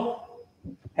south,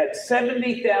 had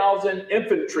 70,000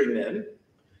 infantrymen,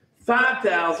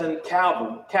 5,000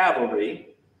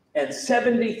 cavalry, and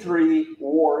 73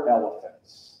 war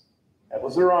elephants. That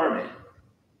was their army.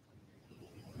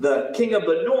 The king of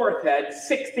the north had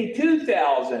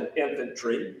 62,000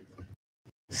 infantry,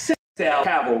 6,000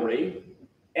 cavalry,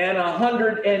 and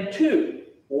 102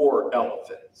 war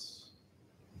elephants.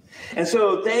 And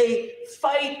so they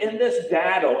fight in this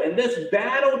battle, and this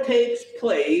battle takes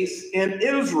place in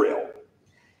Israel.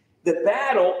 The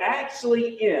battle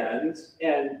actually ends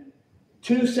in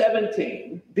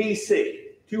 217 BC,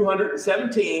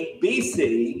 217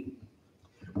 BC,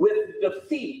 with the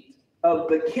defeat of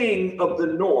the king of the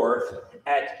north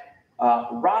at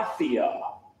Raphia.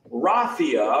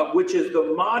 Raphia, which is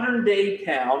the modern-day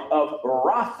town of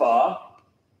Rafah,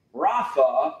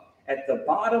 at the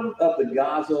bottom of the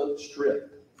Gaza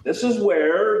Strip. This is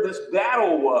where this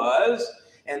battle was,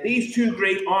 and these two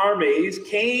great armies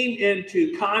came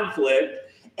into conflict,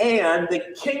 and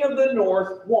the king of the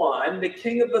north won, the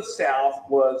king of the south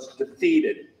was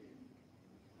defeated.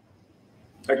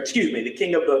 Excuse me, the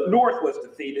king of the north was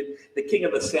defeated, the king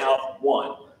of the south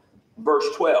won. Verse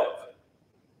 12.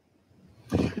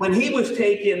 When he has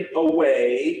taken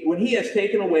away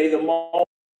the multitude,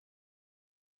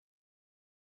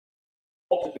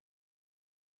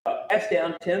 cast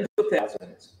down tens of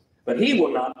thousands, but he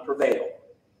will not prevail.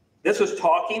 This is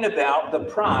talking about the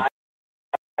pride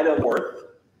of the north,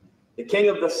 the king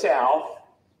of the south,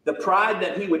 the pride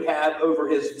that he would have over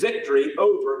his victory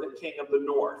over the king of the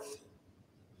north.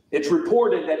 It's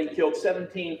reported that he killed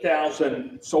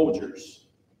 17,000 soldiers.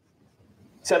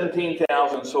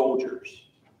 17,000 soldiers.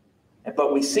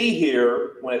 But we see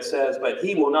here when it says, but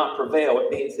he will not prevail,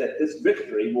 it means that this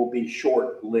victory will be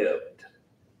short-lived.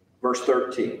 Verse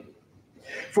 13.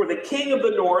 For the king of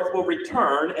the north will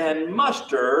return and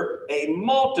muster a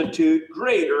multitude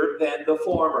greater than the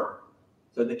former.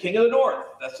 So the king of the north,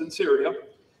 that's in Syria,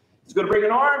 is going to bring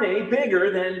an army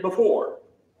bigger than before.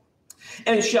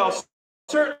 And shall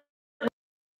certainly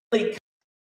come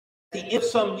in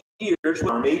some years with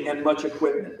army and much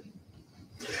equipment.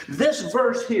 This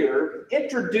verse here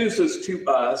introduces to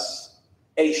us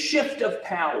a shift of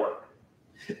power.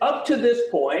 Up to this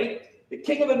point, the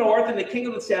king of the north and the king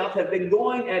of the south have been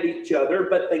going at each other,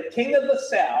 but the king of the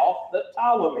south, the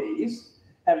Ptolemies,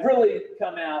 have really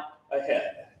come out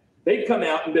ahead. They've come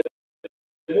out and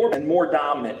been more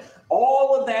dominant.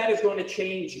 All of that is going to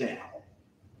change now.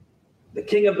 The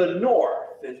king of the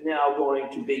north is now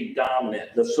going to be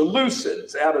dominant. The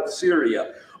Seleucids out of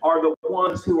Syria are the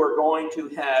ones who are going to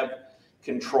have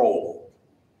control.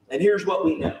 And here's what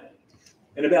we know.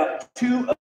 In about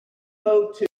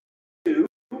 202,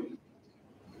 I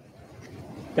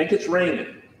think it's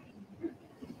raining.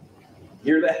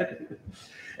 Hear that?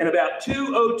 In about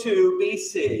 202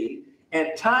 BC,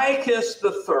 Antiochus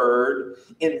III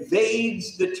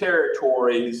invades the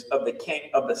territories of the king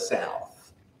of the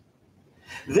south.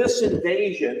 This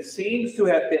invasion seems to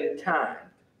have been timed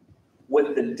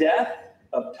with the death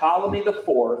of Ptolemy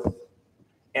IV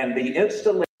and the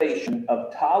installation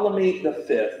of Ptolemy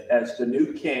V as the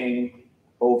new king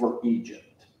over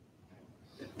Egypt.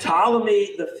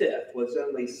 Ptolemy V was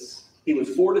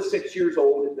 4 to 6 years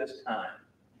old at this time.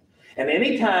 And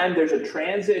anytime there's a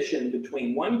transition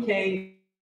between one king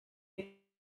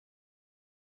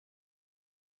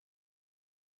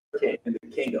and the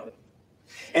kingdom.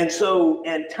 And so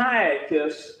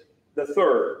Antiochus III,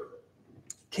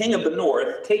 king of the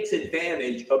north, takes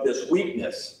advantage of this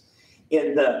weakness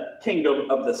in the kingdom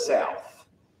of the south.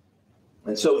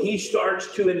 And so he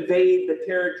starts to invade the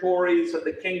territories of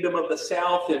the kingdom of the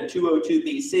south in 202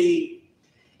 BC.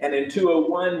 And in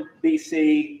 201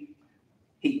 BC,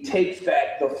 he takes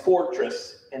back the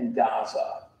fortress in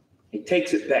Gaza. He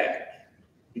takes it back.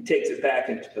 He takes it back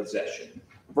into possession.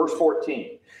 Verse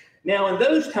 14. Now in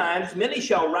those times, many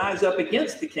shall rise up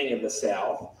against the king of the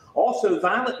south. Also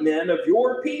violent men of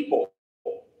your people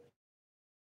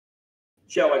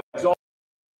shall exalt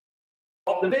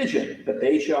the vision, but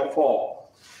they shall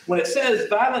fall. When it says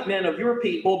violent men of your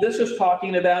people, this is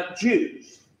talking about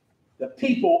Jews, the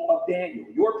people of Daniel.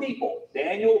 Your people,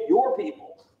 Daniel, your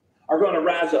people are going to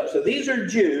rise up. So these are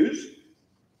Jews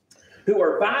who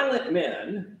are violent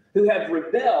men who have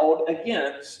rebelled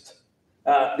against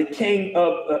the king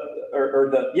of,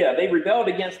 they rebelled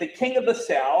against the king of the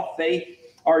south. They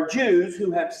are Jews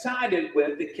who have sided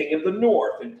with the king of the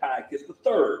north, Antiochus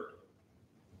III.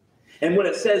 And when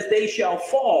it says they shall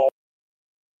fall,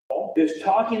 it's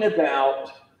talking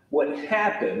about what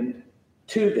happened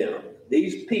to them.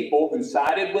 These people who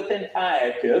sided with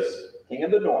Antiochus, king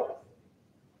of the north,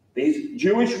 These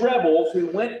Jewish rebels who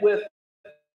went with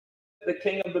the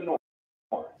king of the north,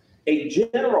 a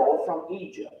general from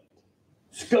Egypt,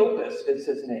 Scopas is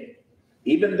his name.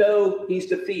 Even though he's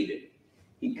defeated,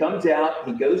 he comes out,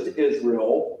 he goes to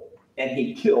Israel, and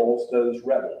he kills those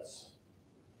rebels.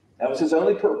 That was his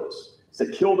only purpose, to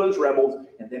kill those rebels,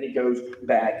 and then he goes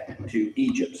back to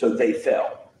Egypt. So they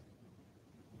fell.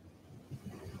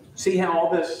 See how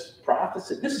all this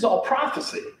prophecy, this is all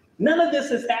prophecy. None of this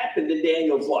has happened in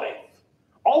Daniel's life.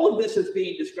 All of this is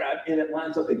being described, and it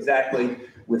lines up exactly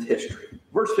with history.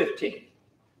 Verse 15.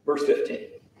 Verse 15.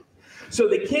 So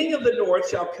the king of the north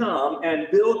shall come and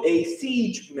build a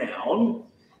siege mound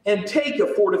and take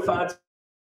a fortified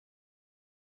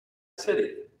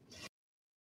city.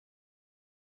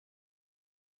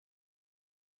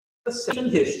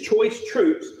 His choice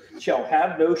troops shall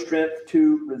have no strength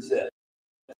to resist.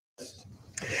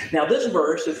 Now, this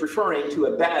verse is referring to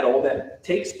a battle that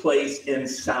takes place in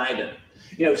Sidon.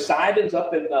 You know, Sidon's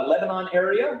up in the Lebanon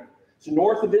area. It's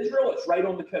north of Israel. It's right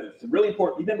on the coast. It's really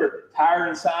important. You remember Tyre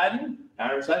and Sidon?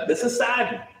 Tyre and Sidon. This is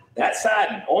Sidon. That's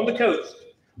Sidon on the coast,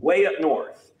 way up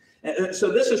north. And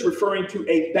so this is referring to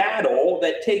a battle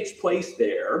that takes place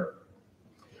there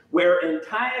where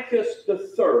Antiochus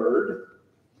III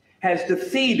has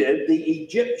defeated the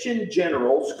Egyptian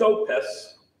general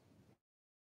Scopas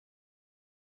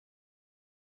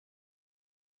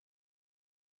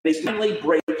He's finally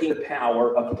breaking the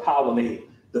power of Ptolemy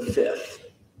V.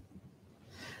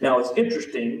 Now, it's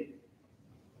interesting.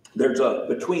 There's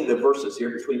between the verses here,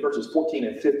 between verses 14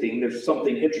 and 15, there's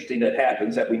something interesting that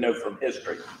happens that we know from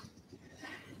history.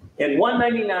 In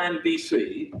 199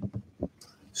 BC,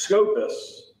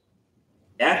 Scopas,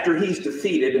 after he's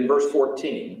defeated in verse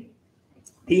 14,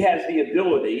 he has the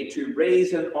ability to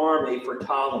raise an army for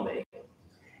Ptolemy,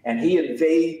 and he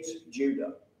invades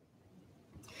Judah.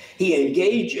 He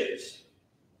engages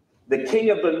the king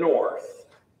of the north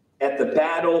at the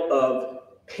Battle of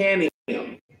Panium.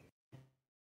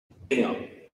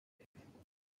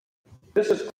 This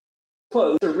is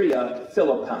close to Caesarea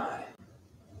Philippi.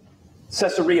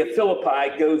 Caesarea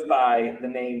Philippi goes by the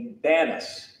name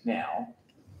Banus now,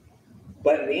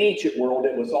 but in the ancient world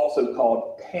it was also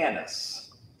called Panis.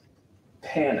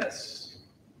 Panis.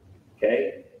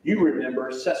 Okay? You remember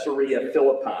Caesarea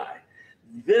Philippi.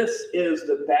 This is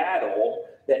the battle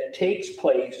that takes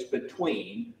place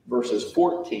between verses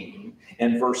 14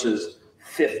 and verses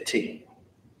 15.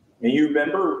 And you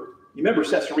remember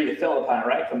Caesarea Philippi,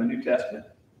 right, from the New Testament?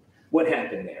 What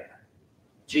happened there?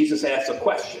 Jesus asks a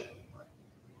question.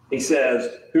 He says,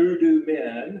 "Who do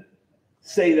men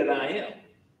say that I am?"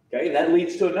 Okay, that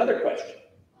leads to another question.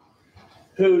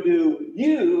 "Who do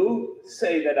you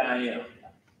say that I am?"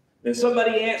 And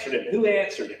somebody answered him. Who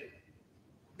answered him?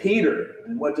 Peter.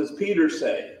 And what does Peter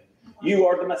say? "You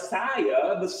are the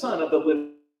Messiah, the Son of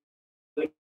the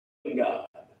living God."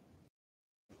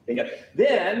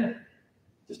 Then,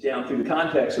 just down through the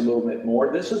context a little bit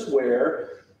more, this is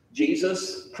where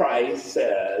Jesus Christ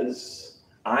says,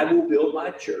 "I will build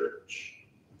my church,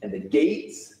 and the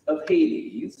gates of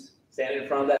Hades," standing in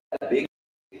front of that big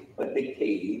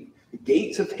cave, "the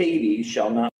gates of Hades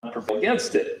shall not prevail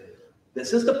against it."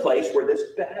 This is the place where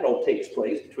this battle takes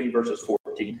place between verses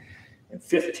 14 and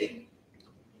 15.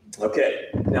 Okay,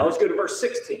 now let's go to verse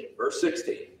 16. Verse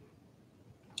 16.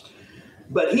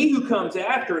 "But he who comes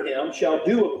after him shall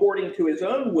do according to his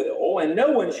own will, and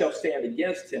no one shall stand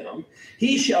against him.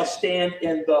 He shall stand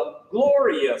in the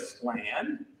glorious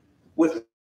land with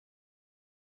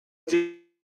the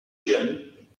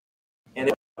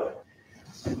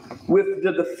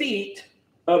defeat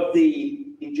of the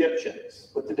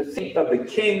Egyptians, with the defeat of the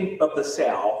king of the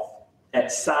south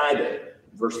at Sidon."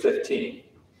 Verse 15.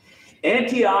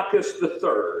 "Antiochus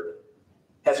III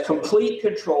has complete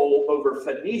control over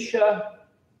Phoenicia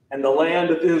and the land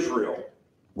of Israel."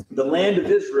 The land of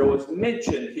Israel is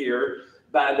mentioned here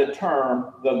by the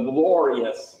term the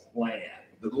glorious land.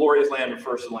 The glorious land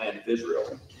refers to the land of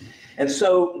Israel. And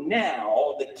so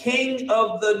now the king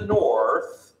of the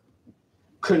north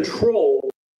controls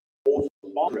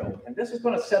Israel. And this is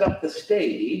going to set up the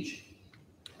stage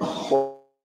for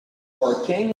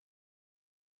King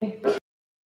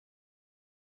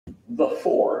the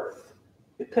fourth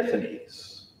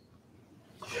Epiphanes.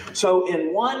 So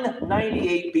in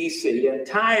 198 BC,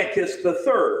 Antiochus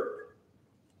III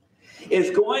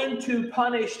is going to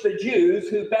punish the Jews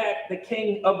who backed the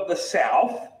king of the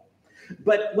south.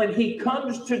 But when he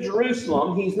comes to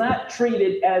Jerusalem, he's not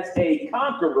treated as a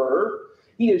conqueror.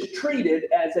 He is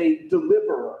treated as a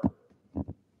deliverer.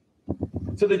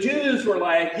 So the Jews were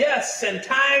like, "Yes,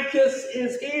 Antiochus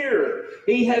is here.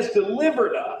 He has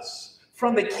delivered us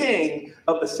from the king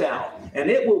of the south. And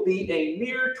it will be a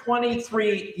mere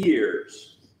 23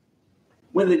 years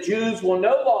when the Jews will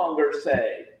no longer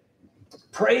say,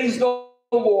 praise the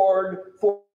Lord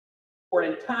for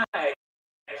Antiochus,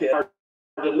 our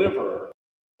deliverer,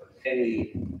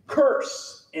 a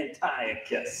curse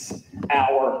Antiochus,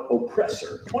 our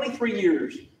oppressor. 23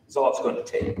 years is all it's going to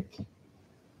take.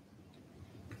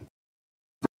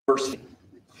 Verse,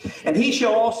 and he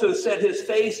shall also set his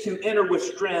face to enter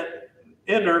with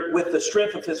the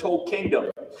strength of his whole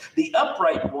kingdom, the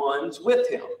upright ones with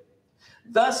him.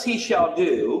 Thus he shall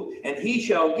do, and he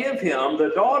shall give him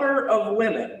the daughter of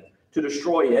women to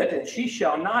destroy it, and she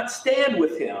shall not stand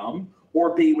with him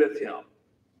or be with him.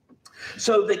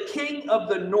 So the king of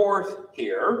the north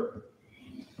here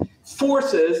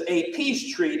forces a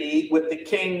peace treaty with the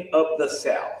king of the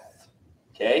south.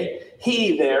 Okay?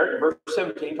 He there, in verse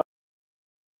 17,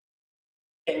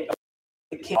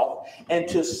 and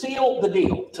to seal the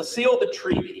deal, to seal the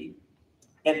treaty,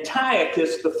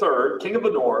 Antiochus III, king of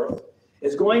the north,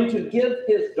 is going to give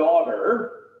his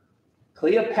daughter,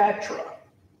 Cleopatra,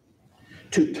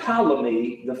 to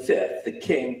Ptolemy V, the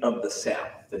king of the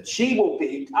south. And she will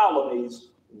be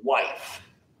Ptolemy's wife.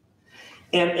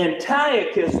 And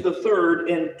Antiochus III,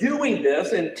 in doing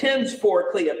this, intends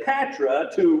for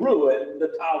Cleopatra to ruin the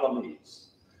Ptolemies.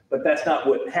 But that's not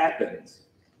what happens.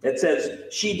 It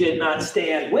says she did not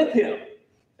stand with him.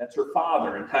 That's her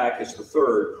father, Antiochus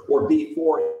III, or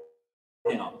before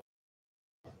him.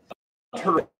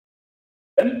 Her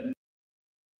and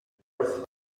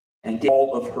get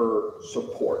all of her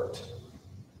support.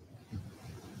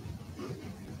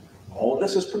 All of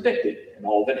this is predicted, and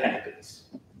all of it happens.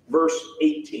 Verse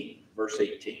 18.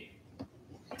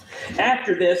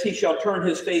 After this, he shall turn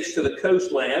his face to the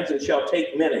coastlands and shall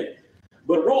take many.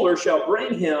 But a ruler shall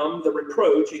bring him the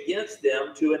reproach against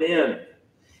them to an end.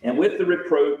 And with the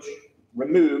reproach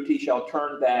removed, he shall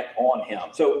turn back on him.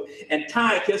 So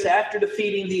Antiochus, after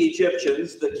defeating the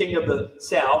Egyptians, the king of the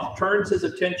south, turns his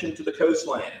attention to the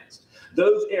coastlands.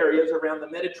 Those areas around the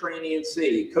Mediterranean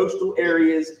Sea, coastal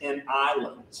areas and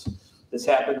islands. This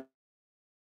happened.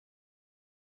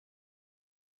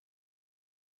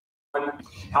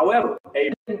 However,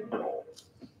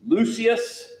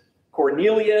 Lucius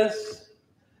Cornelius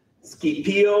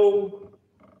Scipio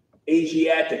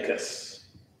Asiaticus,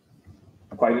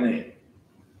 quite a name,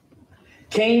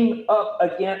 came up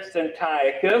against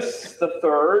Antiochus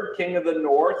III, king of the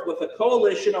north, with a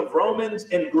coalition of Romans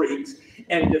and Greeks,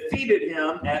 and defeated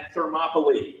him at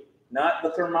Thermopylae. Not the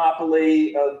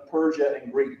Thermopylae of Persia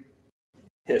and Greek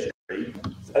history.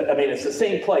 I mean, it's the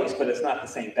same place, but it's not the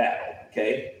same battle,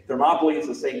 okay? Thermopylae is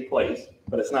the same place,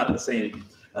 but it's not the same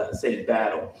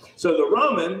battle. So the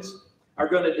Romans are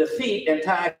going to defeat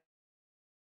Antiochus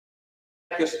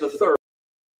III,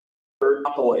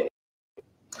 Thermopylae.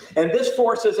 And this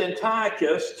forces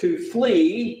Antiochus to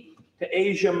flee to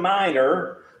Asia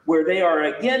Minor, where they are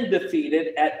again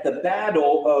defeated at the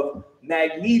Battle of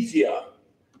Magnesia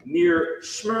near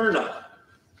Smyrna,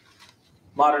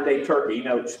 modern-day Turkey. You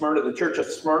know, Smyrna, the church of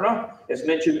Smyrna, is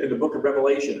mentioned in the book of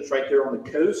Revelation. It's right there on the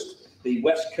coast, the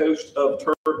west coast of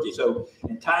Turkey. So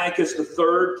Antiochus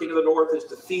III, king of the north, is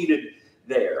defeated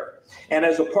there. And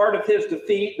as a part of his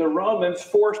defeat, the Romans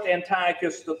forced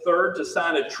Antiochus III to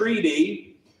sign a treaty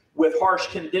with harsh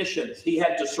conditions. He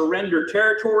had to surrender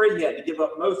territory. He had to give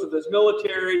up most of his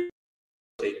military.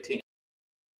 18.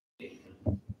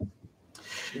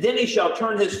 Then he shall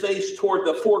turn his face toward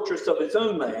the fortress of his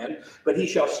own land, but he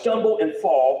shall stumble and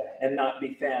fall and not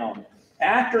be found.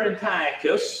 After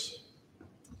Antiochus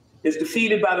is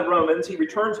defeated by the Romans, he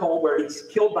returns home, where he's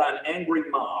killed by an angry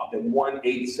mob in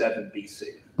 187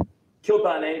 BC. Killed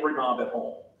by an angry mob at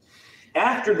home.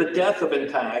 After the death of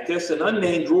Antiochus, an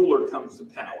unnamed ruler comes to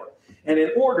power. And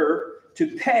in order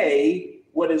to pay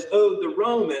what is owed the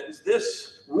Romans,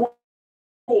 this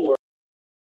ruler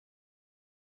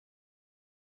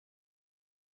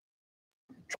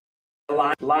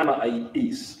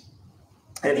Lima-Is,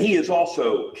 and he is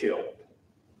also killed.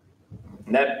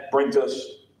 And that brings us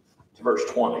to verse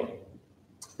 20.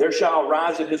 There shall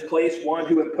arise in his place one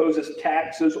who imposes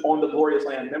taxes on the glorious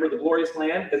land. Remember, the glorious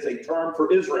land is a term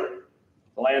for Israel,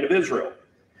 the land of Israel.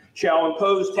 Shall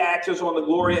impose taxes on the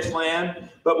glorious land,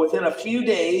 but within a few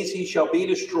days he shall be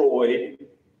destroyed,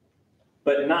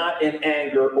 but not in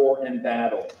anger or in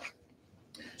battle.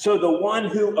 So the one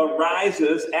who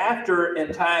arises after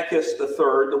Antiochus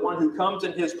III, the one who comes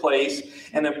in his place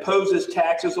and imposes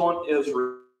taxes on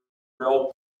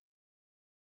Israel,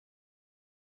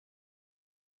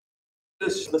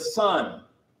 is the son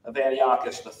of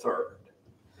Antiochus III.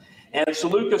 And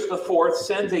Seleucus IV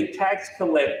sends a tax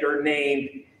collector named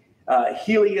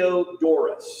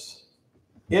Heliodorus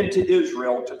into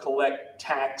Israel to collect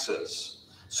taxes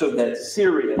so that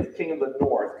Syria, the king of the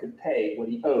north, could pay what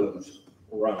he owes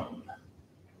Rome.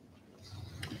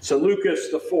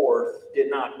 Seleucus IV did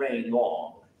not reign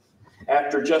long.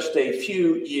 After just a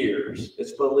few years,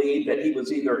 it's believed that he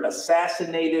was either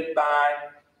assassinated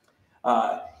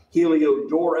by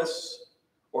Heliodorus,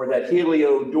 or that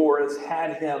Heliodorus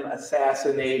had him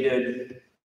assassinated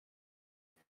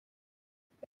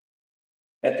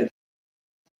at the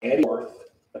fourth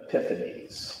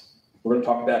Epiphanes. We're going to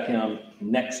talk about him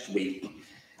next week,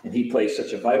 and he plays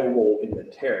such a vital role in the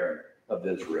terror of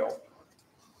Israel.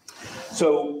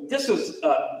 So this is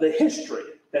the history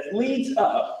that leads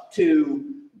up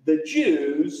to the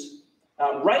Jews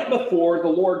right before the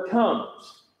Lord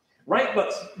comes, right,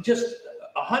 but just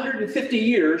 150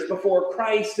 years before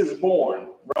Christ is born,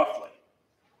 roughly.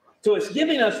 So it's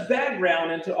giving us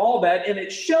background into all that, and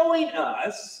it's showing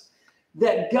us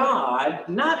that God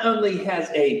not only has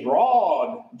a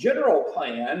broad general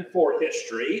plan for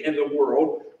history and the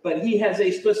world, but he has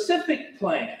a specific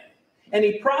plan. And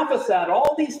he prophesied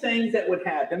all these things that would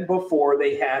happen before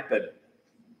they happened.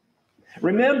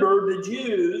 Remember, the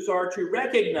Jews are to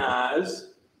recognize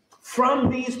from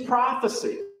these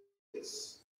prophecies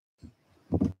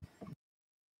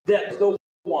that the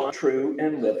one true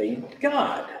and living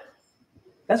God.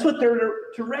 That's what they're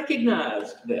to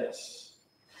recognize this.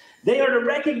 They are to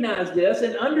recognize this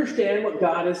and understand what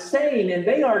God is saying, and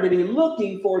they are to be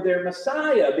looking for their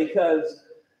Messiah because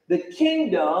the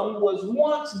kingdom was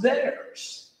once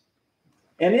theirs.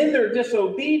 And in their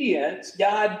disobedience,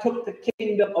 God took the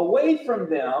kingdom away from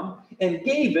them and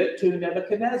gave it to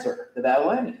Nebuchadnezzar, the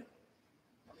Babylonian.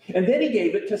 And then he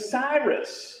gave it to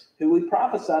Cyrus, who we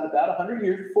prophesied about 100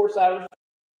 years before Cyrus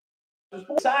was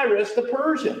born. Cyrus the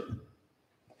Persian.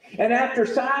 And after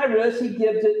Cyrus, he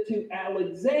gives it to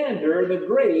Alexander the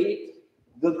Great,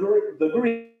 the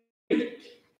Greek.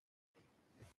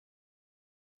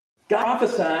 God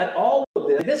prophesied all of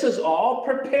this. This is all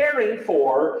preparing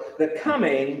for the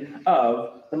coming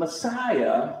of the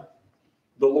Messiah,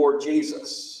 the Lord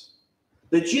Jesus.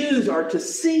 The Jews are to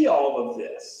see all of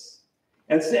this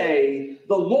and say,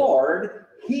 the Lord,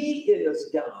 he is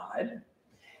God.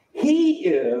 He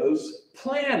is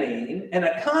planning and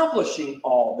accomplishing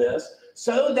all this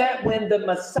so that when the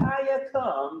Messiah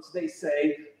comes, they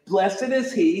say, blessed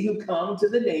is he who comes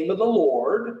in the name of the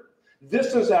Lord.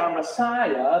 This is our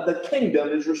Messiah. The kingdom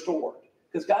is restored.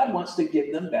 Because God wants to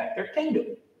give them back their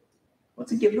kingdom.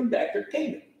 Wants to give them back their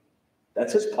kingdom.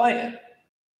 That's his plan.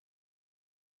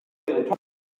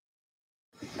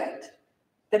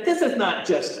 That this is not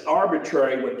just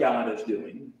arbitrary what God is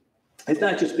doing. It's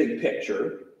not just big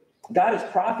picture. God is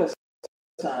prophesying.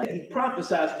 He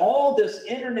prophesies all this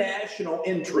international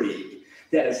intrigue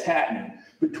that is happening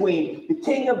between the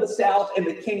king of the south and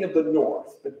the king of the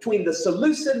north, between the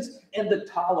Seleucids and the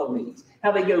Ptolemies,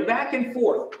 how they go back and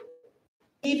forth.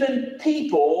 Even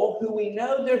people who we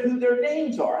know who their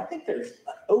names are. I think there's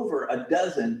over a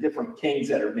dozen different kings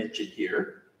that are mentioned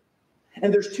here.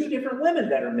 And there's two different women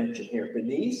that are mentioned here,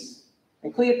 Bernice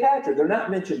and Cleopatra. They're not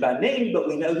mentioned by name, but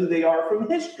we know who they are from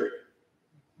history.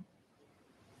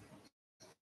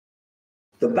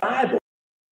 The Bible,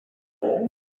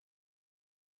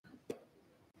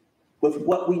 with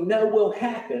what we know will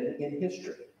happen in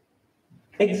history.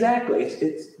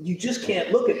 Exactly. You just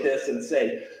can't look at this and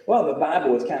say, well, the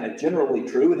Bible is kind of generally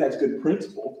true. It has good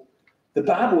principles. The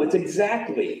Bible is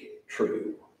exactly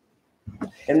true.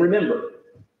 And remember,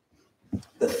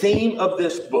 the theme of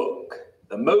this book,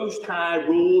 the Most High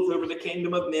rules over the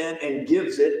kingdom of men and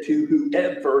gives it to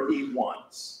whoever he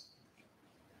wants.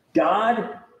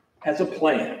 God has a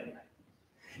plan.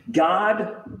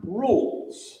 God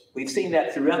rules. We've seen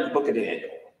that throughout the book of Daniel.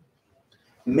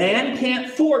 Man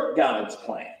can't thwart God's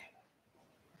plan.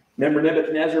 Remember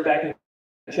Nebuchadnezzar back in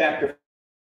chapter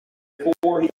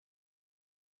 4? He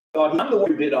thought, I'm the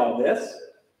one who did all this.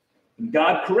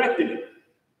 God corrected him.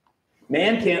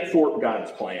 Man can't thwart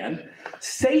God's plan.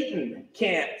 Satan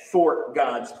can't thwart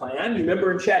God's plan. You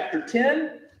remember in chapter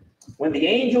 10? When the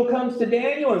angel comes to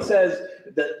Daniel and says,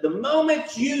 the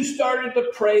moment you started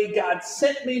to pray, God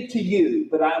sent me to you,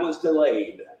 but I was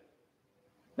delayed.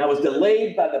 And I was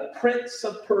delayed by the prince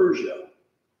of Persia.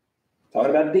 Talking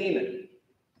about a demon.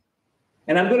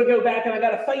 And I'm going to go back and I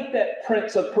got to fight that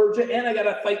prince of Persia and I got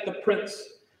to fight the prince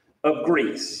of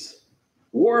Greece.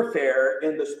 Warfare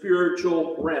in the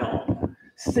spiritual realm.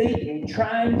 Satan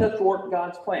trying to thwart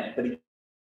God's plan, but he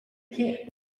can't.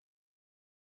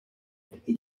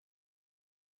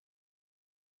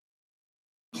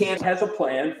 He has a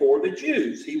plan for the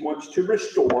Jews. He wants to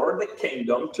restore the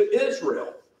kingdom to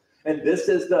Israel. And this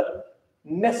is the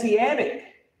Messianic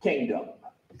kingdom,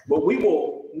 what we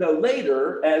will know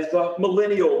later as the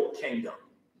millennial kingdom.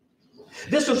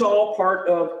 This is all part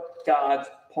of God's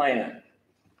plan.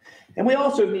 And we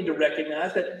also need to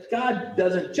recognize that God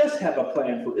doesn't just have a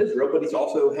plan for Israel, but he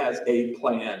also has a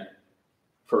plan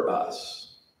for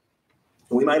us.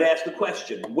 We might ask the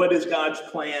question, what is God's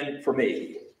plan for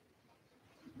me?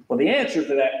 Well, the answer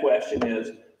to that question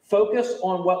is focus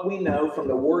on what we know from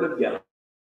the Word of God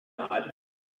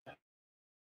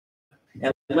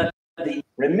and let it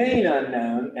remain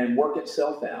unknown and work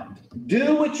itself out.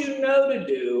 Do what you know to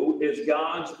do is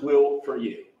God's will for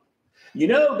you. You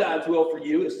know God's will for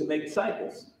you is to make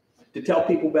disciples, to tell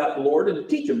people about the Lord and to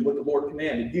teach them what the Lord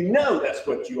commanded. You know that's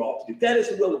what you ought to do. That is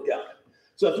the will of God.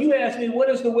 So if you ask me, what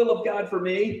is the will of God for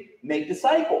me? Make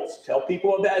disciples. Tell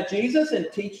people about Jesus and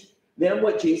teach them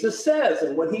what Jesus says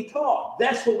and what he taught.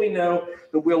 That's what we know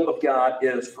the will of God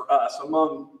is for us,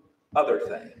 among other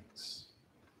things.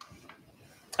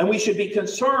 And we should be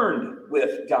concerned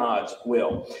with God's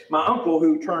will. My uncle,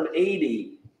 who turned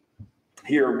 80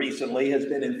 here recently, has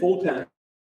been in full-time.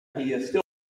 He is still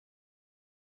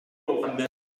in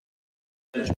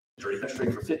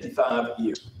ministry for 55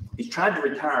 years. He's tried to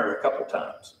retire a couple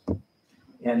times.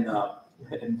 And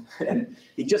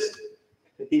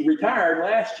he retired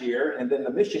last year, and then the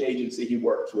mission agency he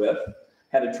works with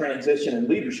had a transition in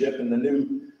leadership, and the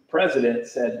new president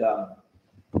said,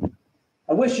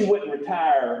 I wish you wouldn't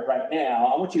retire right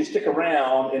now. I want you to stick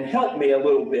around and help me a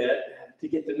little bit to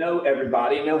get to know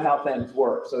everybody and know how things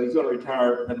work. So he's going to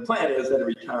retire, and the plan is that he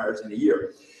retires in a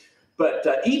year. But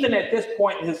even at this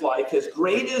point in his life, his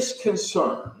greatest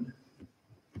concern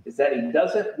is that he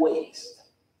doesn't waste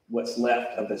what's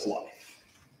left of his life.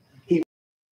 He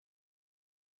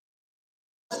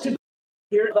wants to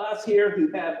hear us here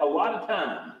who have a lot of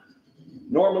time,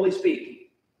 normally speaking,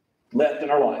 left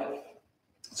in our life.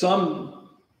 Some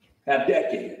have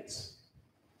decades.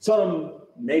 Some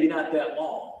maybe not that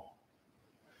long.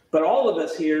 But all of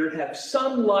us here have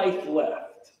some life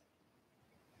left.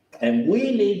 And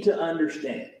we need to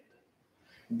understand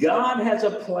God has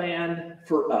a plan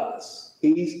for us.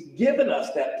 He's given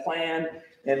us that plan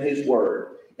in his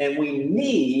word. And we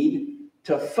need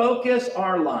to focus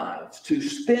our lives, to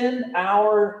spend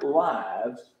our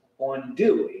lives on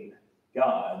doing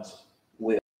God's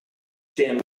will.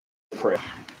 Stand for prayer.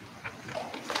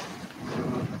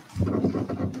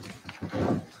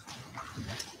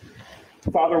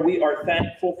 Father, we are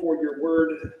thankful for your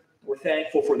word. We're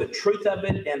thankful for the truth of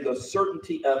it and the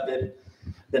certainty of it,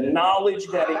 the knowledge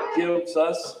that it gives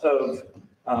us of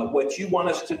what you want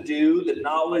us to do, the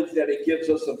knowledge that it gives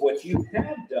us of what you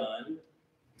have done,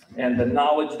 and the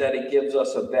knowledge that it gives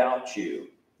us about you.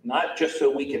 Not just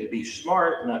so we can be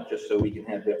smart, not just so we can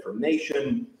have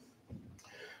information,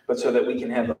 but so that we can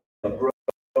have a growing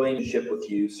relationship with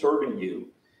you, serving you,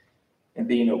 and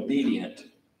being obedient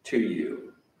to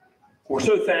you. We're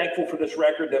so thankful for this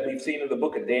record that we've seen in the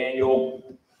book of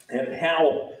Daniel and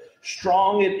how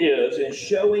strong it is in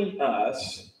showing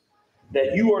us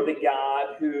that you are the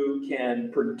God who can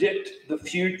predict the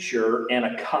future and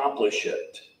accomplish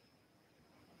it.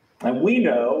 And we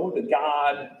know the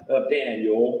God of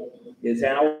Daniel is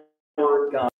our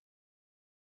God.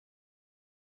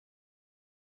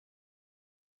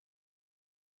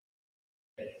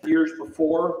 Years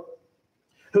before,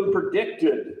 who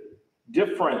predicted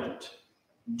different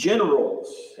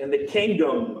generals in the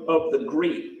kingdom of the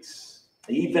Greeks,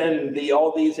 even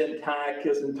all these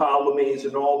Antiochus and Ptolemies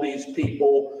and all these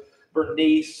people,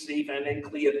 Bernice, even and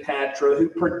Cleopatra, who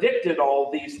predicted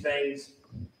all these things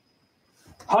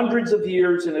hundreds of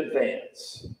years in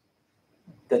advance.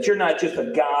 That you're not just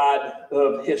a God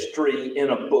of history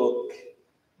in a book,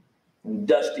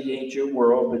 dusty ancient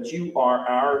world, but you are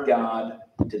our God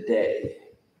today.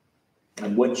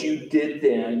 And what you did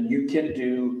then, you can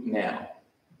do now.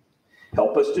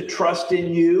 Help us to trust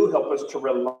in you. Help us to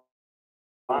rely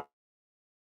on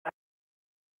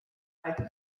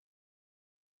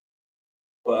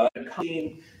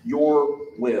your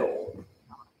will.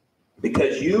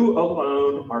 Because you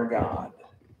alone are God.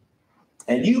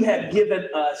 And you have given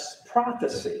us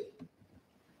prophecy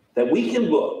that we can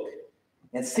look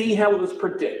and see how it was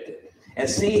predicted and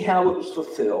see how it was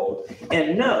fulfilled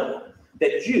and know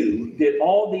that you did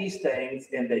all these things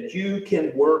and that you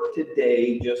can work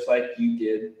today just like you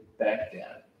did back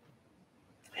then.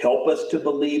 Help us to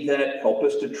believe that, help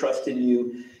us to trust in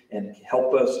you, and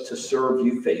help us to serve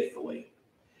you faithfully.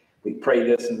 We pray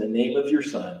this in the name of your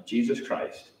Son, Jesus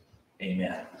Christ.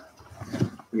 Amen.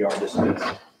 We are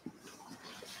dismissed.